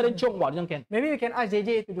Malaysia, then 冲 this one can. Maybe we can ask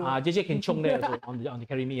JJ to do. JJ can 冲 there also on the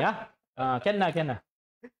Carry Me. Can lah.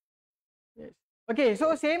 Yes. Okay,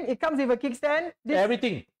 so same. It comes with a kickstand.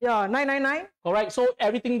 Everything. Yeah, 999. Correct. So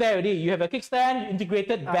everything there already. You have a kickstand,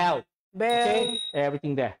 integrated belt. Okay,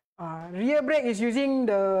 everything there. Rear brake is using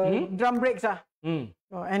the drum brakes.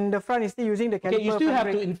 And the front is still using the caliper. Okay, you still have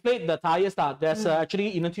brake. to inflate the tires. There's actually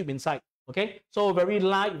inner tube inside. Okay, so very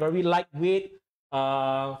lightweight.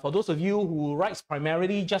 For those of you who rides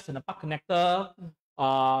primarily just in a park connector,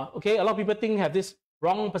 okay, a lot of people have this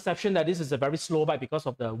wrong perception that this is a very slow bike because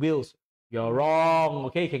of the wheels. You're wrong.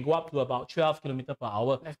 Okay, it can go up to about 12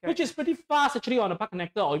 km/h, which is pretty fast actually on a park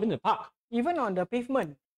connector or even the park. Even on the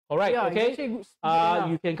pavement. Correct. Yeah, okay.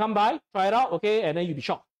 You can come by, try it out. Okay, and then you'll be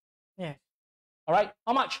shocked. Yes. All right.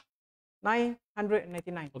 How much?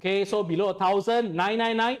 999. Okay, so below 1,000,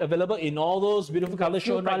 999, available in all those beautiful colors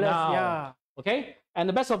shown right now. Yeah. Okay, and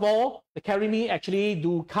the best of all, the Carry Me actually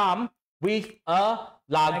do come with a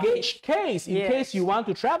luggage case in case you want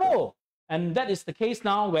to travel. And that is the case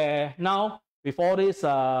now, where now with all these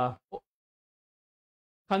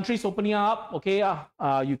countries opening up, okay,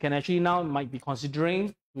 you can actually now might be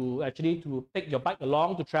considering to actually to take your bike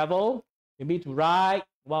along to travel, maybe to ride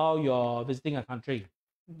while you're visiting a country.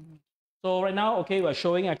 So right now, okay, we're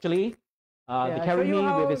showing actually the Carry Me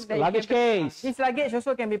with its luggage case. This luggage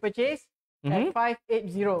also can be purchased at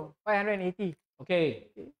 580. Okay,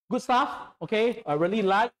 good stuff. Okay, I really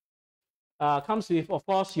like. Comes with, of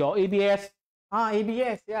course, your ABS.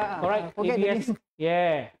 ABS, yeah. Correct, ABS.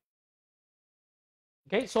 Yeah.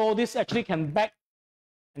 Okay, so this actually can back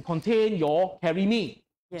and contain your Carry Me.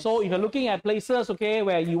 Yes. So if you're looking at places, okay,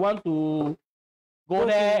 where you want to go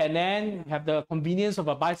there and then have the convenience of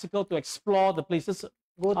a bicycle to explore the places.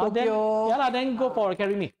 Go Tokyo. Then go for a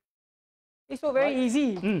Carry Me. It's so very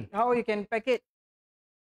easy. How you can pack it.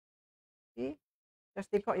 See? Just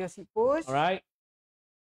take out your seat post. All right.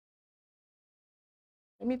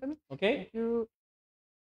 Let me. Okay. Thank you.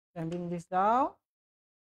 Then bring this down.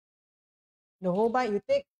 The whole bike you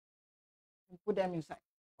take and put them inside.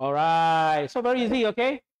 All right. So very easy,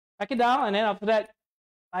 okay? Pack it down and then after that,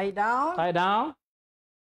 tie it down. Tie it down.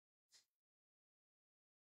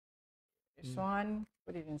 This one,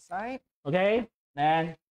 put it inside. Okay.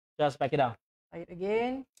 Then just pack it down. Tie it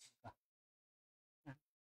again.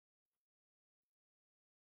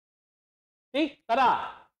 See? Ta-da!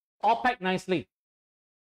 All packed nicely.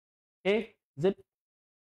 Okay. Zip.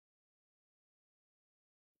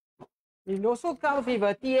 It also comes with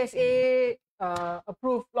a TSA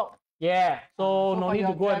approved lock. Yeah. So no need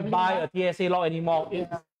to go and buy a TSA lock anymore.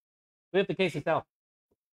 It's with the case itself.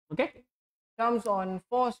 Okay. Comes on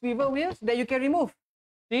 4 swivel wheels that you can remove.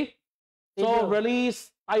 See? So really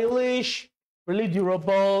stylish, really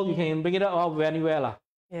durable. You can bring it up anywhere.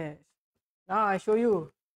 Yes. Now I show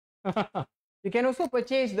you. You can also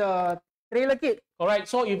purchase the trailer kit. Alright,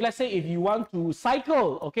 so if let's say if you want to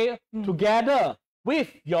cycle, okay, together with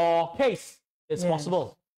your case, it's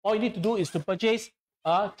possible. All you need to do is to purchase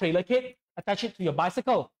a trailer kit, attach it to your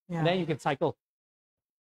bicycle, and then you can cycle.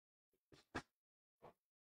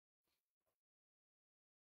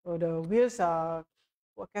 So the wheels are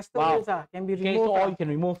custom wheels can be removed. Okay, so all you can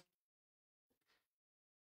remove.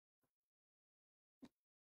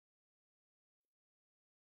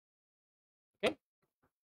 Okay.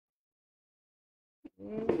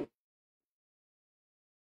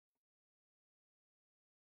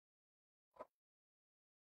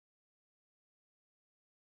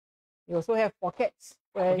 You also have pockets.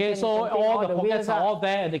 Okay, so all the pockets are all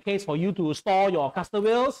there in the case for you to store your custom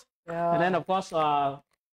wheels. And then of course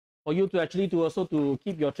for you to actually to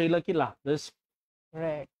keep your trailer kit this.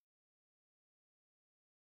 Correct.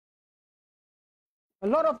 A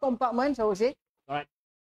lot of compartments, I would say. All right.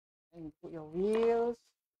 And you put your wheels.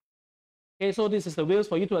 Okay, so this is the wheels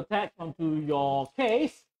for you to attach onto your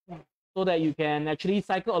case so that you can actually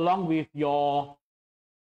cycle along with your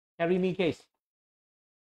Carry Me case.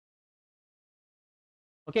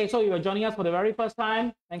 Okay, so if you're joining us for the very first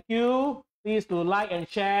time, thank you. Please to like and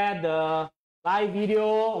share the live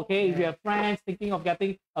video. Okay, if you have friends thinking of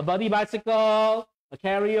getting a buddy bicycle, a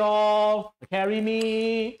carry-off, a Carry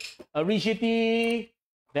Me, a Rigidity,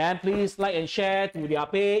 then please like and share to their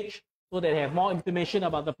page so that they have more information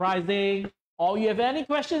about the pricing. Or you have any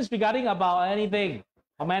questions regarding about anything,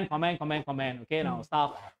 comment. Okay, and our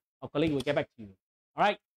staff, our colleague will get back to you. All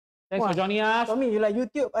right. Thanks for joining us. Tommy, you like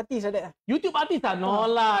YouTube artist like that? YouTube artist? No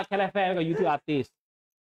lah, KLFM got YouTube artist.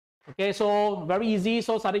 Okay, so very easy.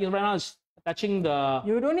 So starting right now is attaching the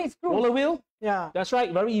you don't need screws. Roller wheel. Yeah. That's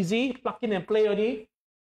right, very easy. Plug in and play already.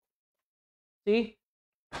 See?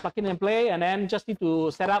 Plug in and play, and then just need to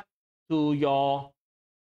set up to your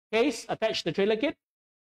case, attach the trailer kit.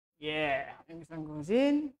 Yeah. And this one goes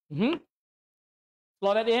in.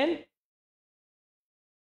 Slot that in.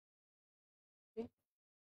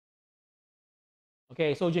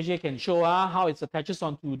 Okay, so JJ can show how it attaches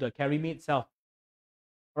onto the Carry Me itself.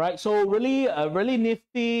 All right, so really a really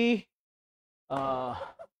nifty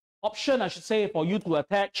option, I should say, for you to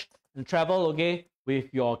attach and travel, okay,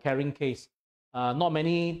 with your carrying case. Not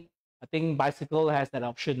many, I think, bicycle has that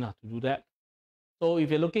option to do that. So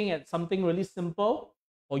if you're looking at something really simple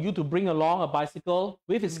for you to bring along a bicycle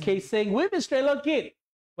with its casing, with its trailer kit,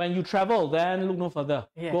 when you travel, then look no further.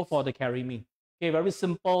 Yes. Go for the Carry Me. Okay, very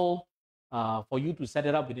simple for you to set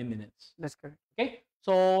it up within minutes. That's correct. Okay,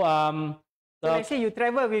 So so let's say you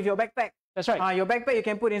travel with your backpack. That's right. Your backpack you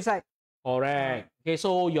can put inside. Correct. Okay,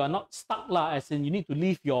 so you are not stuck lah, as in you need to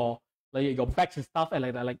leave your bags and stuff at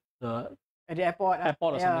like the at the airport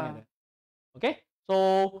or something like that. Okay,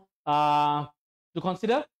 so to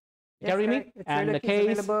consider, carry me and the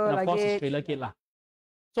case, and of course the trailer kit lah.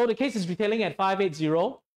 So the case is retailing at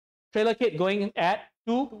 580, trailer kit going at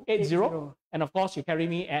 280, and of course you carry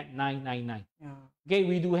me at 999. Okay,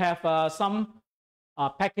 we do have some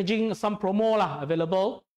packaging, some promo lah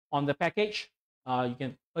available on the package. You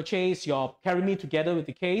can purchase your carry me together with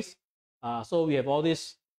the case. So we have all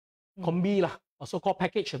this combi lah, or so-called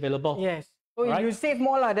package available. Yes. So you save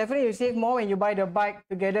more lah. Definitely you save more when you buy the bike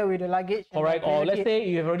together with the luggage. Correct. Or let's say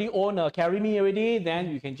you have already owned a carry me already,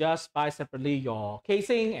 then you can just buy separately your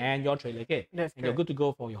casing and your trailer kit. That's and you're good to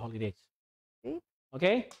go for your holidays. Okay.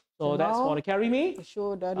 Okay. So that's for the carry me. To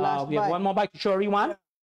show the last we have one more bike to show everyone.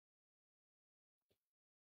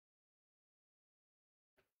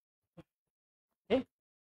 Okay.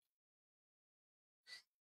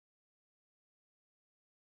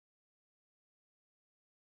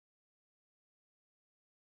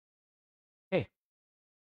 Okay.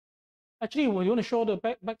 Actually, you want to show the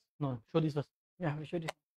back? No, show this first. Yeah, we show this.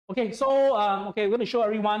 Okay, so okay, we're going to show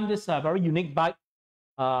everyone this very unique bike.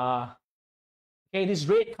 Okay, this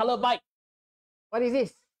red color bike. What is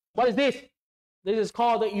this? What is this? This is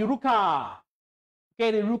called the Iruka.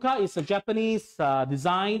 Okay, the Iruka is a Japanese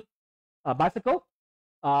design bicycle.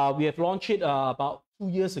 We have launched it about 2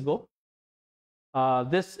 years ago.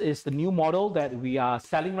 This is the new model that we are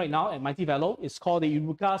selling right now at Mighty Velo. It's called the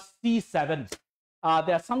Iruka C7.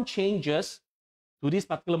 There are some changes to this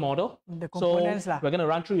particular model. The components so we're going to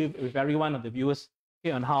run through with every one of the viewers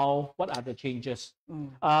here on what are the changes.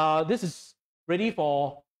 This is ready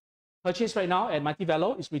for purchase right now at Mighty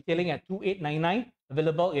Velo. It's retailing at 2899,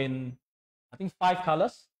 available in I think 5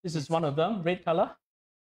 colors. This is one of them, red color.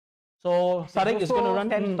 So starting is going to run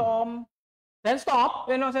Sandstorm. Sandstorm?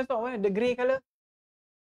 Yeah, no, Sandstorm. The grey color.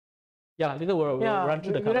 Yeah, later we'll run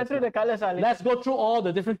through the colors. Run through the colors. Let's go through all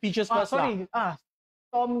the different features first. Sorry.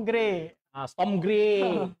 Storm grey. Storm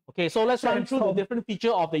grey. Okay, so let's run through the different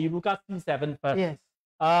feature of the Iruka C7 first. Yes.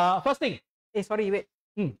 First thing. Hey, sorry, wait.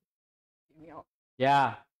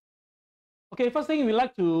 Yeah. Okay, first thing we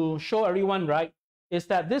like to show everyone, right, is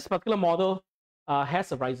that this particular model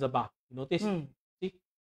has a riser bar. You notice? See?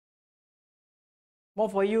 More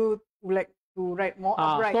for you to ride more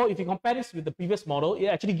upright. So if you compare this with the previous model, it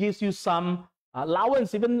actually gives you some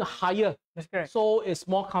allowance even higher. That's correct. So it's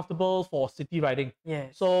more comfortable for city riding.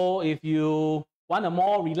 Yes. So if you want a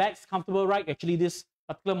more relaxed, comfortable ride, actually this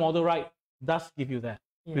particular model ride does give you that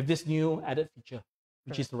with this new added feature,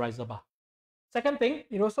 which is the riser bar. Second thing,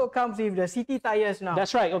 it also comes with the city tires now.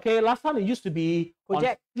 That's right. Okay, last time it used to be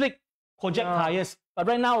slick Kojak tires, but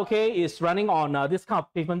right now, okay, it's running on this kind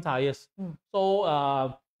of pavement tires.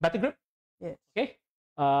 So better grip. Yes. Okay.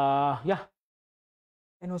 Yeah.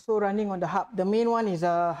 And also running on the hub. The main one is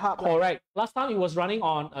a hub. Correct. Last time it was running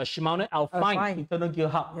on a Shimano Alpine internal gear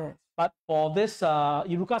hub. Yes. But for this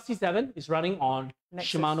Iruka C7, it's running on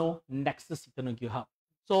Nexus. Shimano Nexus internal gear hub.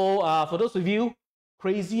 So for those of you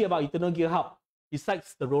crazy about internal gear hub,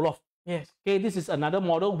 besides the roll-off, yes. Okay, this is another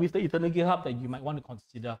model with the internal gear hub that you might want to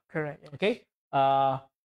consider. Correct. Yes. Okay.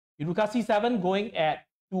 Iruka C7 going at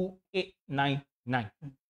 2899.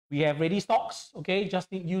 We have ready stocks. Okay,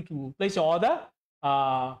 just need you to place your order.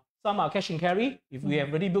 Some are cash and carry if we have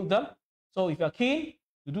already built them. So if you're keen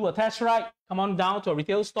to do a test ride, come on down to a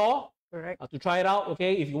retail store. Correct. To try it out.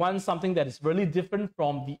 Okay, if you want something that is really different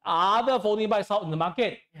from the other folding bikes out in the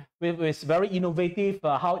market, it's very innovative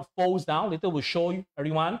how it folds down. Later we'll show you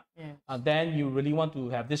everyone. Then you really want to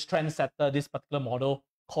have this trendsetter, this particular model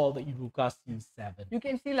called the Iruka C7. You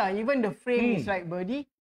can see even the frame is like Birdy,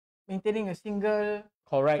 maintaining a single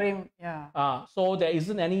frame. Yeah. So there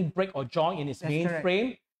isn't any break or joint in its main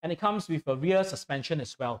frame, and it comes with a rear suspension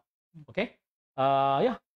as well. Okay.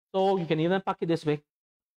 Yeah. So you can even park it this way.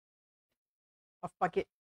 Off park it.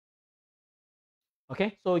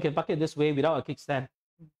 Okay, so you can park it this way without a kickstand.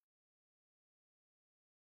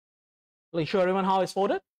 Let me show everyone how it's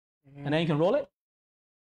folded, and then you can roll it.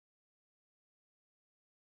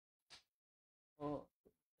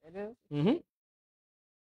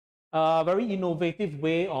 Very innovative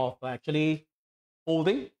way of actually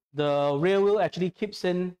folding. The rear wheel actually keeps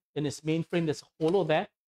in its main frame. There's a hollow there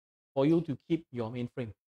for you to keep your main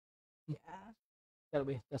frame. Yeah. That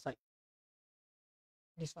way, that side.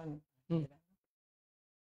 This one. This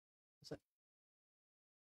side.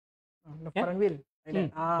 The front wheel. Like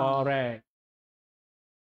that. Correct.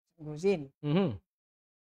 Goes in.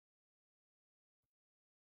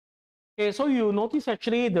 Okay, so you notice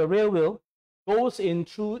actually the rear wheel goes in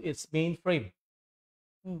through its main frame.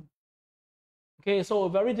 Okay, so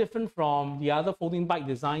very different from the other folding bike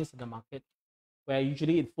designs in the market, where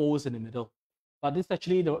usually it folds in the middle. But this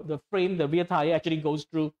actually, the frame, the rear tire actually goes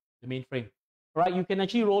through the main frame. All right, you can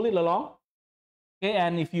actually roll it along. Okay,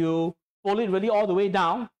 and if you fold it really all the way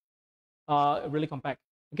down, really compact.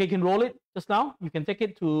 Okay, you can roll it just now. You can take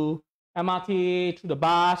it to MRT, to the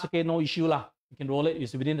bus. Okay, no issue lah. You can roll it.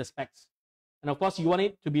 It's within the specs. And of course, you want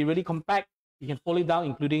it to be really compact. You can fold it down,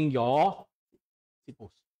 including your seat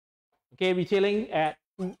post. Okay, retailing at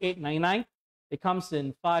 $2,899. It comes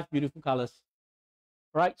in 5 beautiful colors.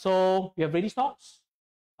 All right, so we have ready stocks.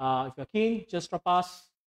 If you're keen, just drop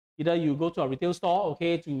us. Either you go to our retail store,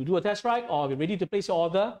 okay, to do a test ride, or if you're ready to place your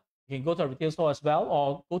order, you can go to our retail store as well,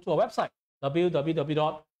 or go to our website,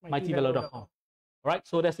 www.mightyvelo.com. All right,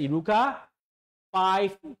 so that's Iruka.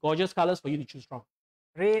 5 gorgeous colors for you to choose from.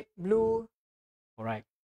 Red, blue. All right.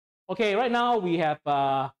 Okay, right now we have,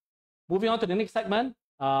 moving on to the next segment,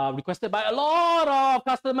 requested by a lot of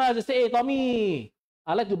customers. They say, hey, Tommy,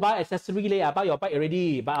 I like to buy accessories. I buy your bike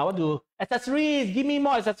already, but I want to accessories. Give me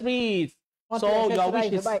more accessories. So your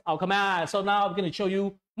wish is our command. So now I'm going to show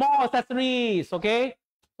you more accessories. Okay.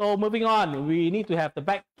 So moving on, we need to have the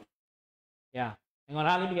bike. Yeah. Hang on,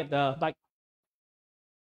 let me get the bike.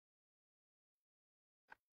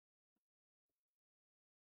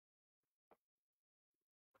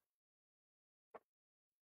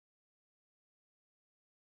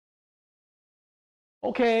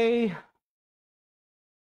 Okay.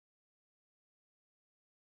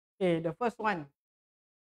 Okay, the first one.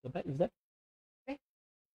 The back is that? Okay.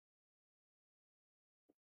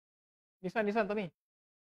 This one, Tommy.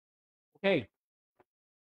 Okay.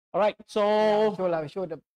 All right. So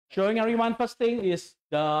showing everyone, first thing is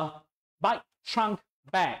the bike trunk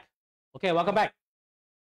bag. Okay, welcome back.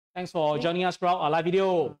 Thanks for joining us throughout our live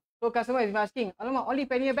video. So customer is asking, Alamak, only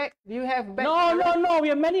pannier bag? Do you have bags? No. We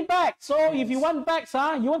have many bags. So if you want bags,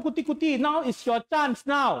 you want kuti, now it's your chance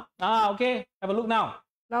now. Okay. Have a look now.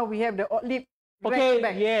 Now we have the odd lip. Okay,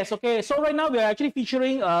 yes, okay. So right now we are actually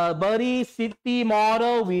featuring a Birdy City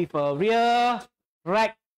model with a rear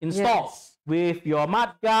rack installed with your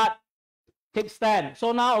mudguard kickstand.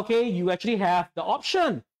 So now, okay, you actually have the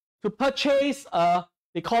option to purchase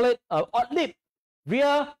they call it a odd lip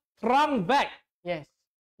rear trunk bag. Yes.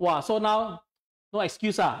 Wow, so now no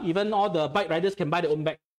excuse. Even all the bike riders can buy their own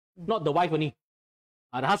bag, not the wife only.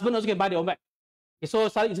 The husband also can buy their own bag. Okay, so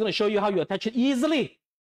Sally is going to show you how you attach it easily.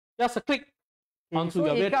 Just a click onto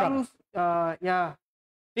your rear trunk. Yeah.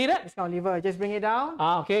 See that? Discount lever. Just bring it down.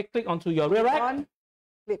 Okay, click onto your rear rack.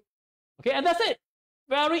 Click. Okay, and that's it.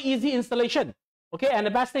 Very easy installation. Okay, and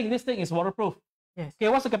the best thing, this thing is waterproof. Yes. Okay,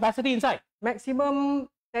 what's the capacity inside? Maximum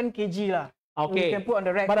 10 kg lah. Okay. You can put on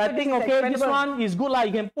the rack. But I think, okay, this one is good lah.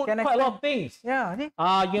 You can put quite a lot of things. Yeah.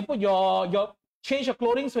 You can put your change of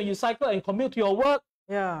clothing when you cycle and commute to your work.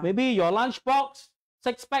 Yeah. Maybe your lunch box,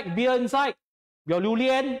 6-pack beer inside, your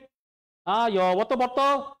lulian, your water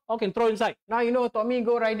bottle, all can throw inside. Now you know Tommy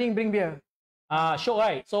go riding, bring beer. Sure,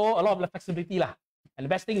 right? So a lot of flexibility lah. And the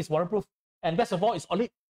best thing is waterproof. And best of all, it's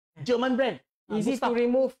Olip. German brand. Easy to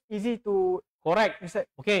remove, easy to... Correct.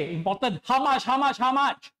 Okay, important. How much?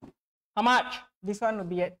 This one will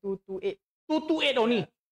be at 228. 228 only.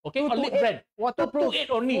 Okay, Olip brand. Waterproof. 228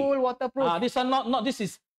 only. Full waterproof. This one not this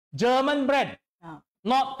is German brand.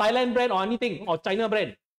 Not Thailand brand or anything, or China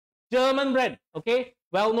brand. German brand. Okay,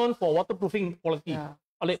 well known for waterproofing quality.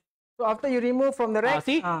 Olip. So after you remove from the rack,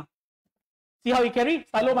 see how you carry?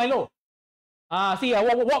 Stylo Milo. See,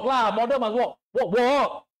 walk lah. Model must walk.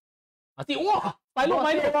 Walk. See, walk. Stylo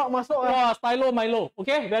Milo. Masuk. Stylo Milo.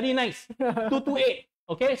 Okay, very nice. 228.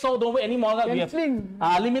 Okay, so don't wait any more. We have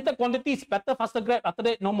limited quantities, better, faster grab. After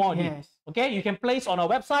that, no more. Yes. Okay, you can place on our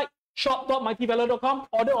website, shop.mightyvelo.com.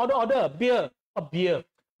 Order. Beer.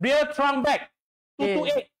 Beer trunk bag.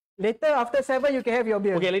 228. Later, after 7, you can have your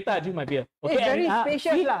beer. Okay, later I drink my beer. Okay, it's very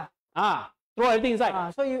spacious lah. Throw everything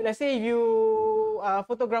inside. So let's say if you are a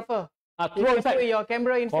photographer, throw inside. Put your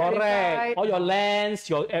camera inside. Correct. All your lens,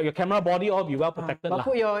 your camera body, all be well protected lah.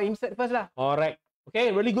 But put your insert first lah. Correct.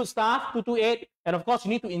 Okay, really good stuff. 228, and of course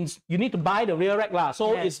you need to buy the rear rack lah.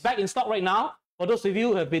 So it's back in stock right now. For those of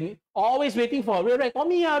you who have been always waiting for a rear rack,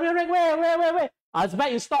 rear rack, where? It's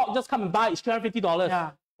back in stock. Just come and buy. It's $350.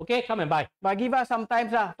 Yeah. Okay, come and buy. But give us some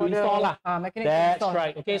time lah to install lah. Mechanic That's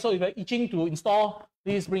right. Okay, so if you're itching to install,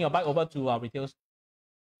 please bring your bike over to our retail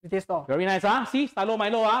store. Very nice, See, Stylo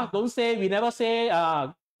Milo, Don't say, we never say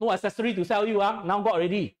no accessory to sell you, Now got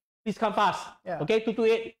already. Please come fast. Okay,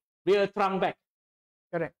 228 rear trunk bag.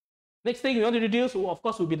 Correct. Next thing we want to introduce, of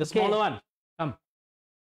course, will be the smaller one. Come.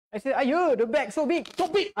 I said, ayo, the bag so big.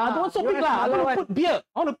 So big. I don't want so big lah. I want to put beer.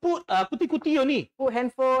 I want to put kuti-kuti only. Put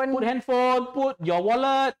handphone. Put handphone, put your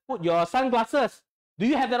wallet, put your sunglasses. Do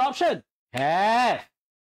you have that option? Have.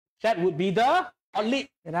 That would be the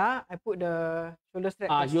outlet. Yeah, I put the shoulder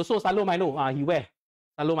strap. He also salo Milo. He wear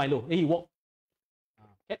salo Milo. He walk.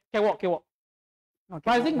 Can walk. No,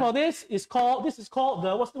 pricing for this is called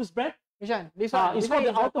the what's this brand? Which one? This one. It's called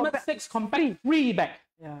the Ultimate 6 Compact Free Bag.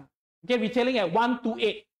 Yeah. Okay, retailing at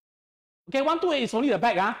 128. Okay, 128 is only the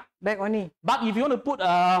bag, Bag only. But if you want to put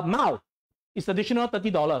a mount, it's additional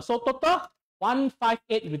 $30. So total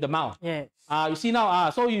 158 with the mount. Yes. You see now,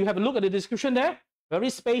 so you have a look at the description there. Very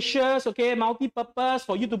spacious, okay, multi-purpose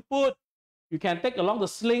for you to put. You can take along the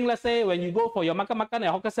sling, let's say, when you go for your makan-makan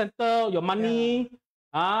at hawker center, your money,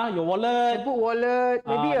 your wallet. You put wallet,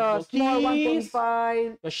 maybe a small keys,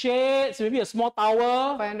 1.5. your shades, maybe a small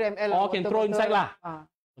towel. 500 ml. Or can throw inside lah.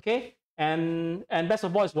 Okay. And best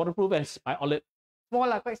of all, it's waterproof and by outlet. Small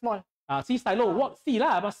lah, quite small. See stylo, what? See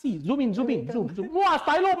lah, see. Zoom in. Wow,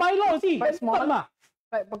 stylo, Milo, see. Quite small lah.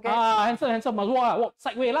 Right pocket. Handsome, must walk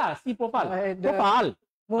sideways lah. See profile. Profile.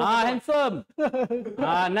 Handsome.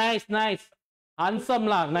 Nice. Handsome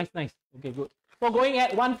lah, nice. Okay, good. So going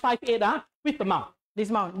at 158 with the mount.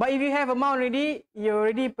 This mount. But if you have a mount already, you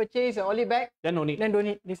already purchase a Oli bag. Then don't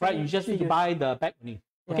need. This right, you just need to buy the bag only.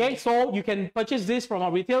 Okay, so you can purchase this from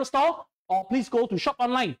our retail store, or please go to shop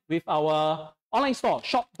online with our online store,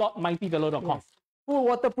 shop.mightyvelo.com. Yes. Full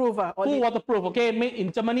waterproof. Full waterproof, okay, made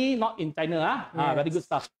in Germany, not in China. Yes. Very good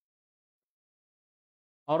stuff.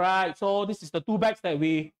 All right, so this is the 2 bags that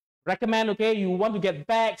we recommend, okay. You want to get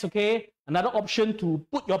bags, okay. Another option to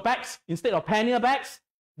put your bags instead of pannier bags.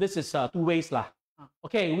 This is 2 ways lah.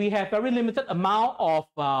 Okay, we have very limited amount of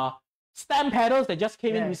stem paddles that just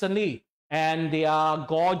came in recently. And they are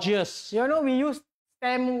gorgeous. You know, we use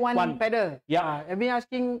stem 1 pedal. Yeah. I've been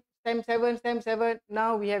asking stem 7.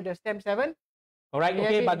 Now we have the stem 7. All right,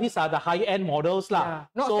 okay, but these are the high-end models lah.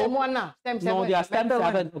 Not stem 1 lah, stem 7. No, they are stem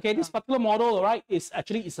 7. Okay, this particular model, all right, is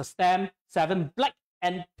actually a stem 7 black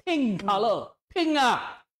and pink color. Pink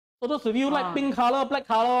So those of you like pink color, black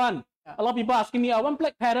color one. A lot of people asking me, I want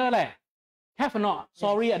black pedal Have or not?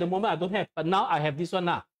 Sorry, at the moment I don't have, but now I have this one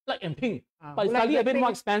black and pink. But it's slightly a bit more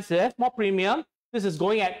expensive, more premium. This is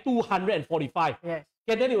going at 245. Yes.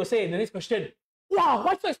 Okay, then they will say in the next question, wow,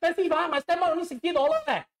 why so expensive? My stem one only $60.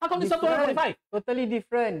 How come this is 245? Totally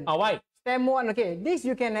different. Why? Stem 1, okay. This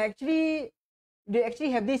you can actually, they actually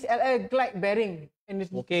have this LL glide bearing. And it's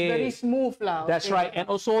very smooth lah. That's right. And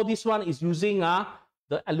also this one is using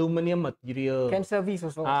the aluminium material. Can service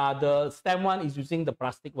also. The stem one is using the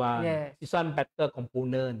plastic one. Yes. This one better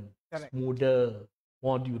component, correct. Smoother,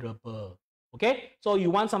 more durable. Okay, so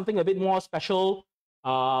you want something a bit more special,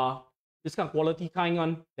 this kind of quality kind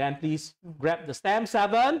on, then please grab the stem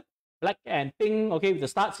 7, black and pink, okay, with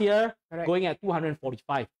the starts here, going at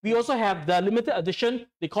 245. We also have the limited edition,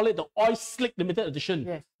 they call it the Oil Slick limited edition.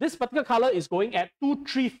 Yes. This particular color is going at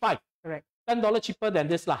 235. Correct. $10 cheaper than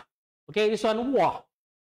this lah. Okay, this one, wow,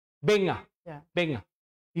 bang bang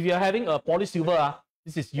If you're having a polished silver,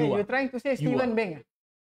 this is you. You're trying to say Steven Bang.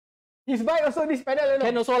 His bike also this pedal.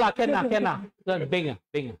 Can also lah, can lah. Bang.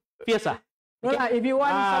 Fierce No lah, if you want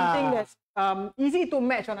something that's easy to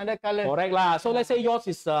match on other colors. Correct lah. So let's say yours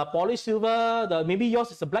is polished silver, maybe yours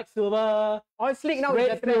is a black silver. Oil Slick now is a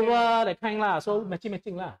red trend. silver, that kind lah. So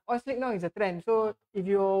matching lah. Oil Slick now is a trend. So if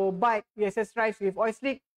your bike you accessorize with Oil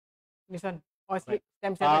Slick, this one, Oil Slick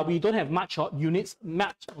stem 7. We don't have much units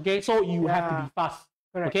match. Okay, so you have to be fast.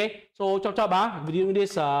 Correct. Okay, so chop if you're doing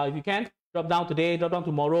this, if you can. Drop down today, drop down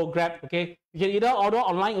tomorrow, grab, okay? You can either order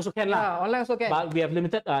online also can lah. Online also can. But we have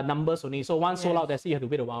limited numbers only. So once sold out, that's it, you have to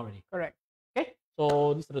wait a while already. Correct. Okay?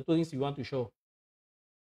 So these are the 2 things we want to show.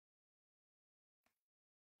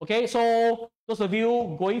 Okay, so those of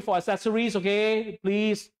you going for accessories, okay,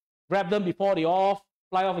 please grab them before they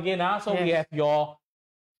fly off again. So we have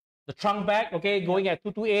the trunk bag, okay, going at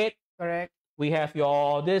 228. Correct. We have they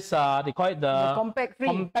call it the compact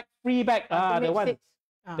free bag.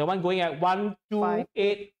 The one going at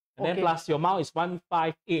 128, and then plus your mount is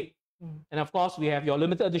 158. And of course, we have your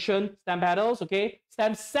limited edition stem paddles, okay?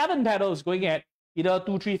 Stem 7 paddles going at either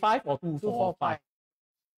 235 or 245.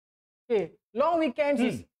 Okay, long weekends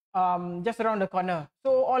is just around the corner.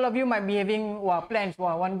 So all of you might be having plans,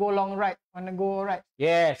 want to go long ride, want to go ride.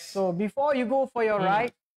 Yes. So before you go for your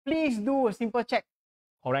ride, please do a simple check.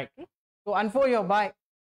 Correct. So unfold your bike.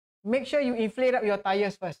 Make sure you inflate up your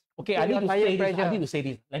tires first. Okay, I need to say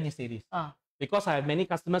this. Let me say this. Because I have many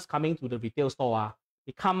customers coming to the retail store.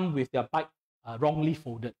 They come with their bike wrongly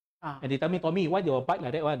folded. And they tell me, Tommy, why your bike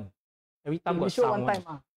like that one? Every time got sound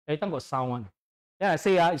one. Every time got sound one. Then I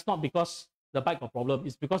say, it's not because the bike got problem,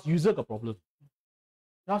 it's because user got problem.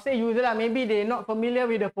 Not say user lah, maybe they're not familiar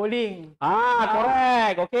with the folding.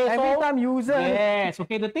 Correct. Okay, every time user. Yes,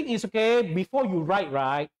 okay. The thing is, okay, before you ride,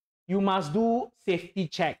 right, you must do safety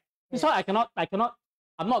check. This one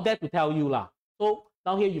I'm not there to tell you lah. So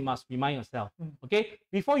down here you must remind yourself. Okay,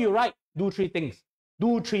 before you ride, do three things.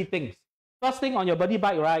 First thing on your buddy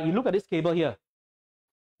bike, right? You look at this cable here.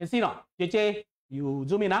 You see not? JJ, you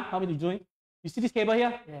zoom in, how many zoom in? You see this cable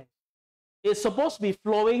here? Yes. It's supposed to be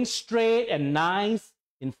flowing straight and nice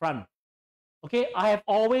in front. Okay, I have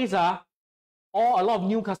always a lot of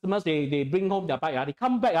new customers, they bring home their bike, they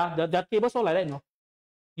come back, their cables all like that, no?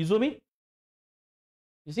 You zoom in?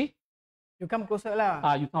 You see? You come closer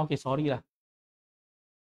lah. You come, okay, sorry lah.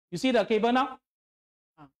 You see the cable now?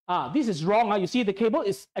 This is wrong. You see the cable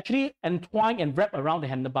is actually entwined and wrapped around the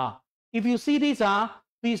handlebar. If you see this,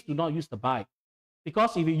 please do not use the bike.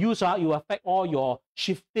 Because if you use, you affect all your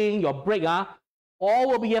shifting, your brake, all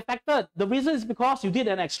will be affected. The reason is because you did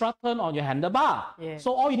an extra turn on your handlebar. Yeah.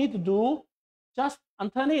 So all you need to do, just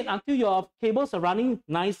unturn it until your cables are running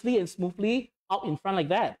nicely and smoothly out in front like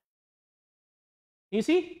that. You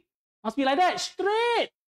see? Must be like that, straight.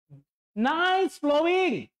 Nice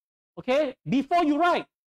flowing. Okay? Before you ride.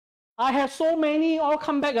 I have so many all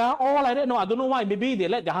come back, all like that. No, I don't know why. Maybe they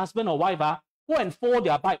let their husband or wife go and fold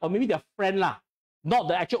their bike, or maybe their friend not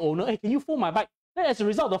the actual owner. Hey, can you fold my bike? Then as a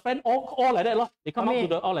result, the friend all like that. They come out to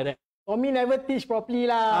the all like that. For me, never teach properly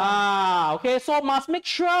lah. Okay, so must make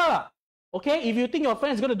sure. Okay, if you think your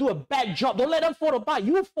friend is going to do a bad job, don't let them fold the bike.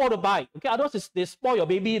 You fold the bike. Okay, otherwise they spoil your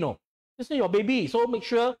baby, This is your baby. So make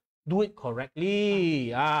sure do it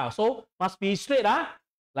correctly. So must be straight,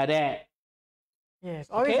 like that. Yes,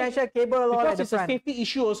 always ensure cable all at the front. Because it's a safety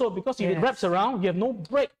issue also, because if it wraps around, you have no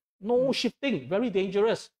brake, no shifting, very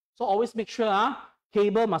dangerous. So always make sure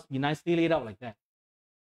cable must be nicely laid out like that.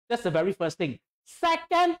 That's the very first thing.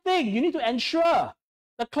 Second thing, you need to ensure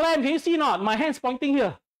the clamp. Can you see not? My hand's pointing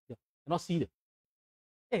here. Cannot see it.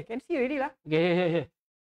 Hey, can see already lah. Okay, here.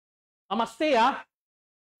 I must say,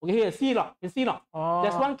 okay, here, see not? Can see not? Oh.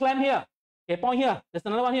 There's one clamp here. Okay, point here. There's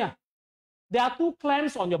another one here. There are two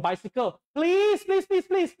clamps on your bicycle. Please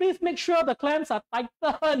make sure the clamps are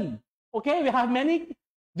tightened. Okay, we have many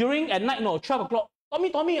during at night, 12 o'clock.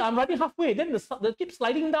 Tommy, I'm riding halfway. Then the keep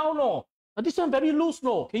sliding down, this one very loose,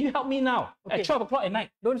 Can you help me now? Okay. At 12 o'clock at night.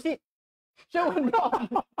 Don't sit. Sure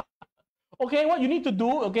not. Okay, what you need to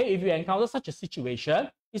do, okay, if you encounter such a situation,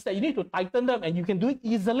 is that you need to tighten them, and you can do it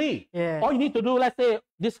easily. Yeah. All you need to do, let's say,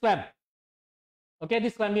 this clamp. Okay,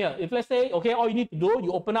 this clamp here. If let's say, okay, all you need to do,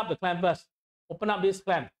 you open up the clamp first. Open up this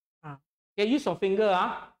clamp. Okay, use your finger,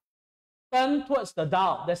 turn towards the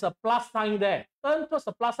dial. There's a plus sign there. Turn towards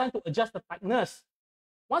the plus sign to adjust the tightness.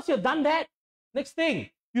 Once you've done that, next thing,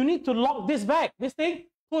 you need to lock this back. This thing,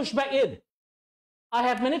 push back in. I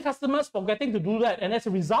have many customers forgetting to do that, and as a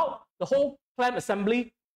result, the whole clamp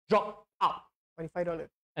assembly dropped out. $45.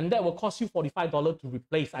 And that will cost you $45 to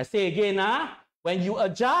replace. I say again, when you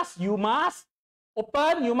adjust, you must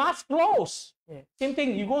open, you must close. Yeah. Same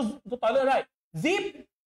thing, you go to the toilet, right? Zip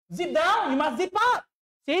down, you must zip up.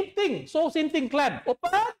 Same thing. So same thing, clamp.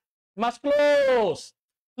 Open, you must close.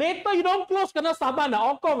 Later you don't close, kena saban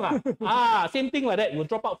okong same thing like that. You will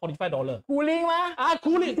drop out $45. Cooling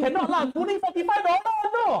Cooling cannot lah. Cooling $45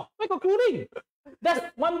 no. Where got cooling? That's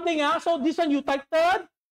one thing So this one you tighten.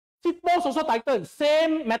 Seat post also tighten.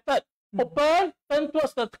 Same method. Open, turn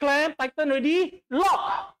towards the clamp, tighten ready,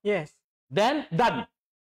 lock. Yes. Then done.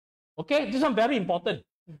 Okay, this one very important.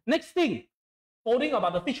 Next thing, folding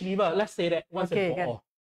about the fish lever. Let's say that once and for all.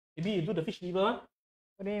 Maybe you do the fish lever.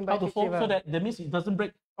 How to fold so that means it doesn't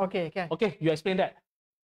break. Okay. Okay, you explain that.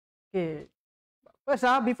 Okay. First,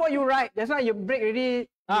 before you ride, that's why you brake already.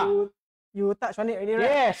 You touch on it already,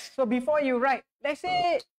 right? Yes. So before you ride, let's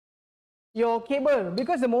say your cable,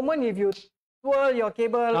 because the moment if you twirl your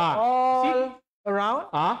cable all around,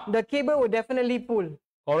 the cable will definitely pull.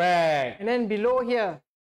 Correct. And then below here,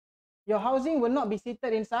 your housing will not be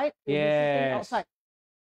seated inside, it will be sitting outside.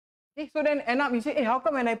 Okay, so then end up you say, how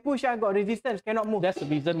come when I push, I got resistance, cannot move? That's the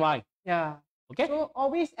reason why. Yeah. Okay. So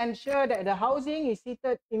always ensure that the housing is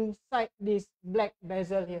seated inside this black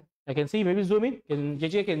bezel here. I can see, maybe zoom in.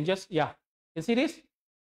 JJ can just, can see this?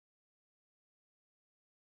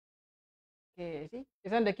 Okay, see?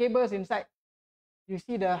 This one, the cable is inside. You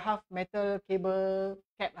see the half metal cable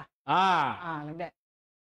cap like that.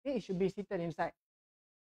 Okay, it should be seated inside.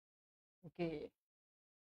 Okay.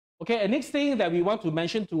 Okay, and next thing that we want to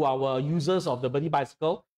mention to our users of the Birdy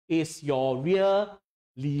bicycle is your rear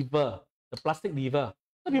lever, the plastic lever.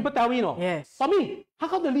 Some people tell me, Yes. Tommy, how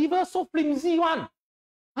come the lever so flimsy one?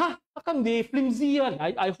 Huh? How come they flimsy one?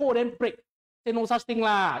 I hold and break. Say no such thing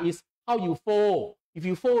lah. It's how you fold. If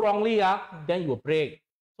you fold wrongly, then you will break.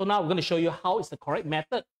 So now we're going to show you how is the correct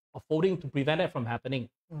method of folding to prevent that from happening.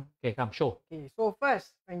 Okay, come show. Okay, so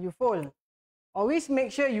first, when you fold, always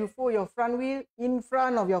make sure you fold your front wheel in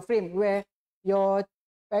front of your frame, where your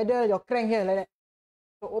pedal, your crank here, like that.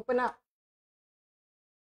 So open up,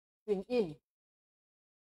 swing in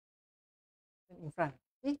front.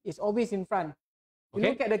 See? It's always in front. You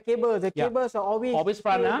look at the cables. The cables are always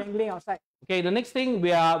front, dangling outside. Okay, the next thing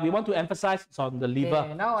we want to emphasize is on the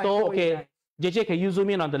lever. Okay, JJ, can you zoom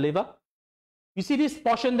in on the lever? You see this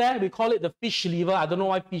portion there? We call it the fish lever. I don't know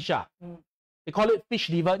why fish are. They call it fish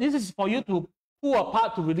lever. This is for you to pull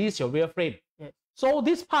apart to release your rear frame. Yes. So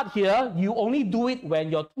this part here, you only do it when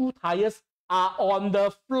your two tires are on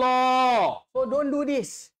the floor. So don't do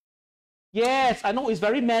this. Yes, I know it's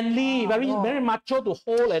very manly, very macho to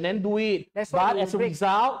hold and then do it. But as a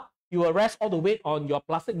result, you will rest all the weight on your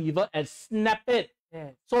plastic lever and snap it.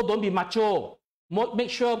 Yes. So don't be macho. Make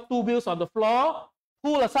sure two wheels on the floor.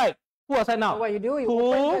 Pull aside. Pull aside now. So what you do, you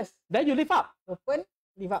pull, open first. Then you lift up. Open,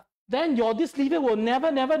 lift up. Then this lever will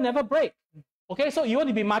never break. Okay, so you want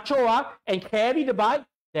to be macho and carry the bike,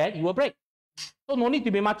 then you will break. So no need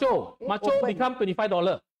to be macho. Okay, macho open. become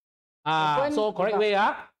 $25. Open, So correct way,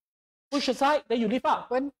 push aside, then you lift up.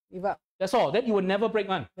 Open, lift up. That's all. Then you will never break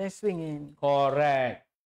one. Then swing in. Correct.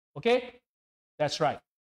 Okay? That's right.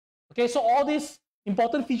 Okay, so all these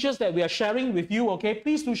important features that we are sharing with you, okay,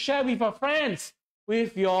 please do share with your friends.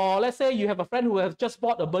 With your, let's say you have a friend who has just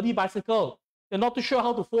bought a Birdy bicycle. They're not too sure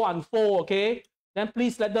how to fold unfold, okay? Then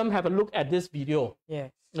please let them have a look at this video.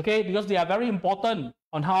 Yes. Okay, because they are very important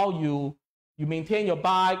on how you maintain your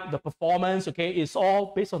bike, the performance, okay? It's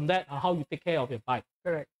all based on that, on how you take care of your bike.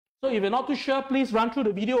 Correct. So if you're not too sure, please run through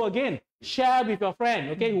the video again. Share with your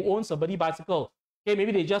friend, okay, who owns a Birdy bicycle. Okay,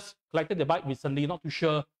 maybe they just collected the bike recently, not too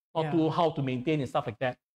sure, not too how to maintain and stuff like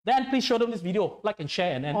that. Then please show them this video, like and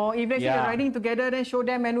share, and then. Or if they're riding together, then show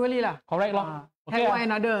them manually lah. Correct lah. Okay. Help one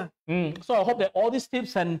another. So I hope that all these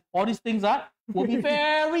tips and all these things will be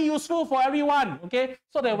very useful for everyone. Okay,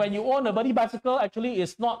 so that when you own a Birdy bicycle, actually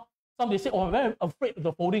it's not. Some they say, oh, I'm very afraid of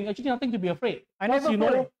the folding. Actually, nothing to be afraid. Once you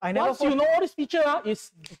know all this feature,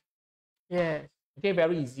 is okay,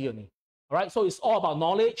 very easy only. All right, so it's all about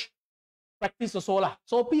knowledge, practice also lah.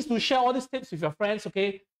 So please do share all these tips with your friends,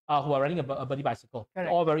 okay, who are riding a Birdy bicycle.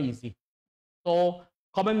 All very easy. So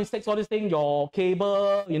common mistakes, all these things, your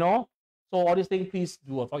cable, so all these things, please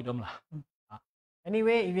do avoid them lah.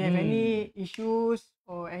 Anyway, if you have any issues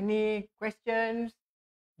or any questions,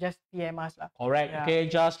 just PM us lah. Correct. Okay,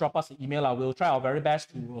 just drop us an email. We'll try our very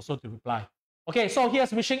best to reply. Okay, so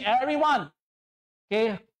here's wishing everyone,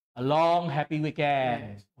 okay, a long, happy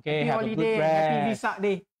weekend. Okay, happy have holiday, a good rest. happy Vesak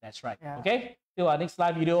day. That's right. Okay, till our next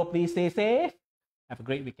live video, please stay safe. Have a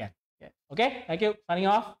great weekend. Okay, thank you. Signing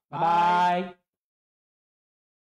off. Bye-bye.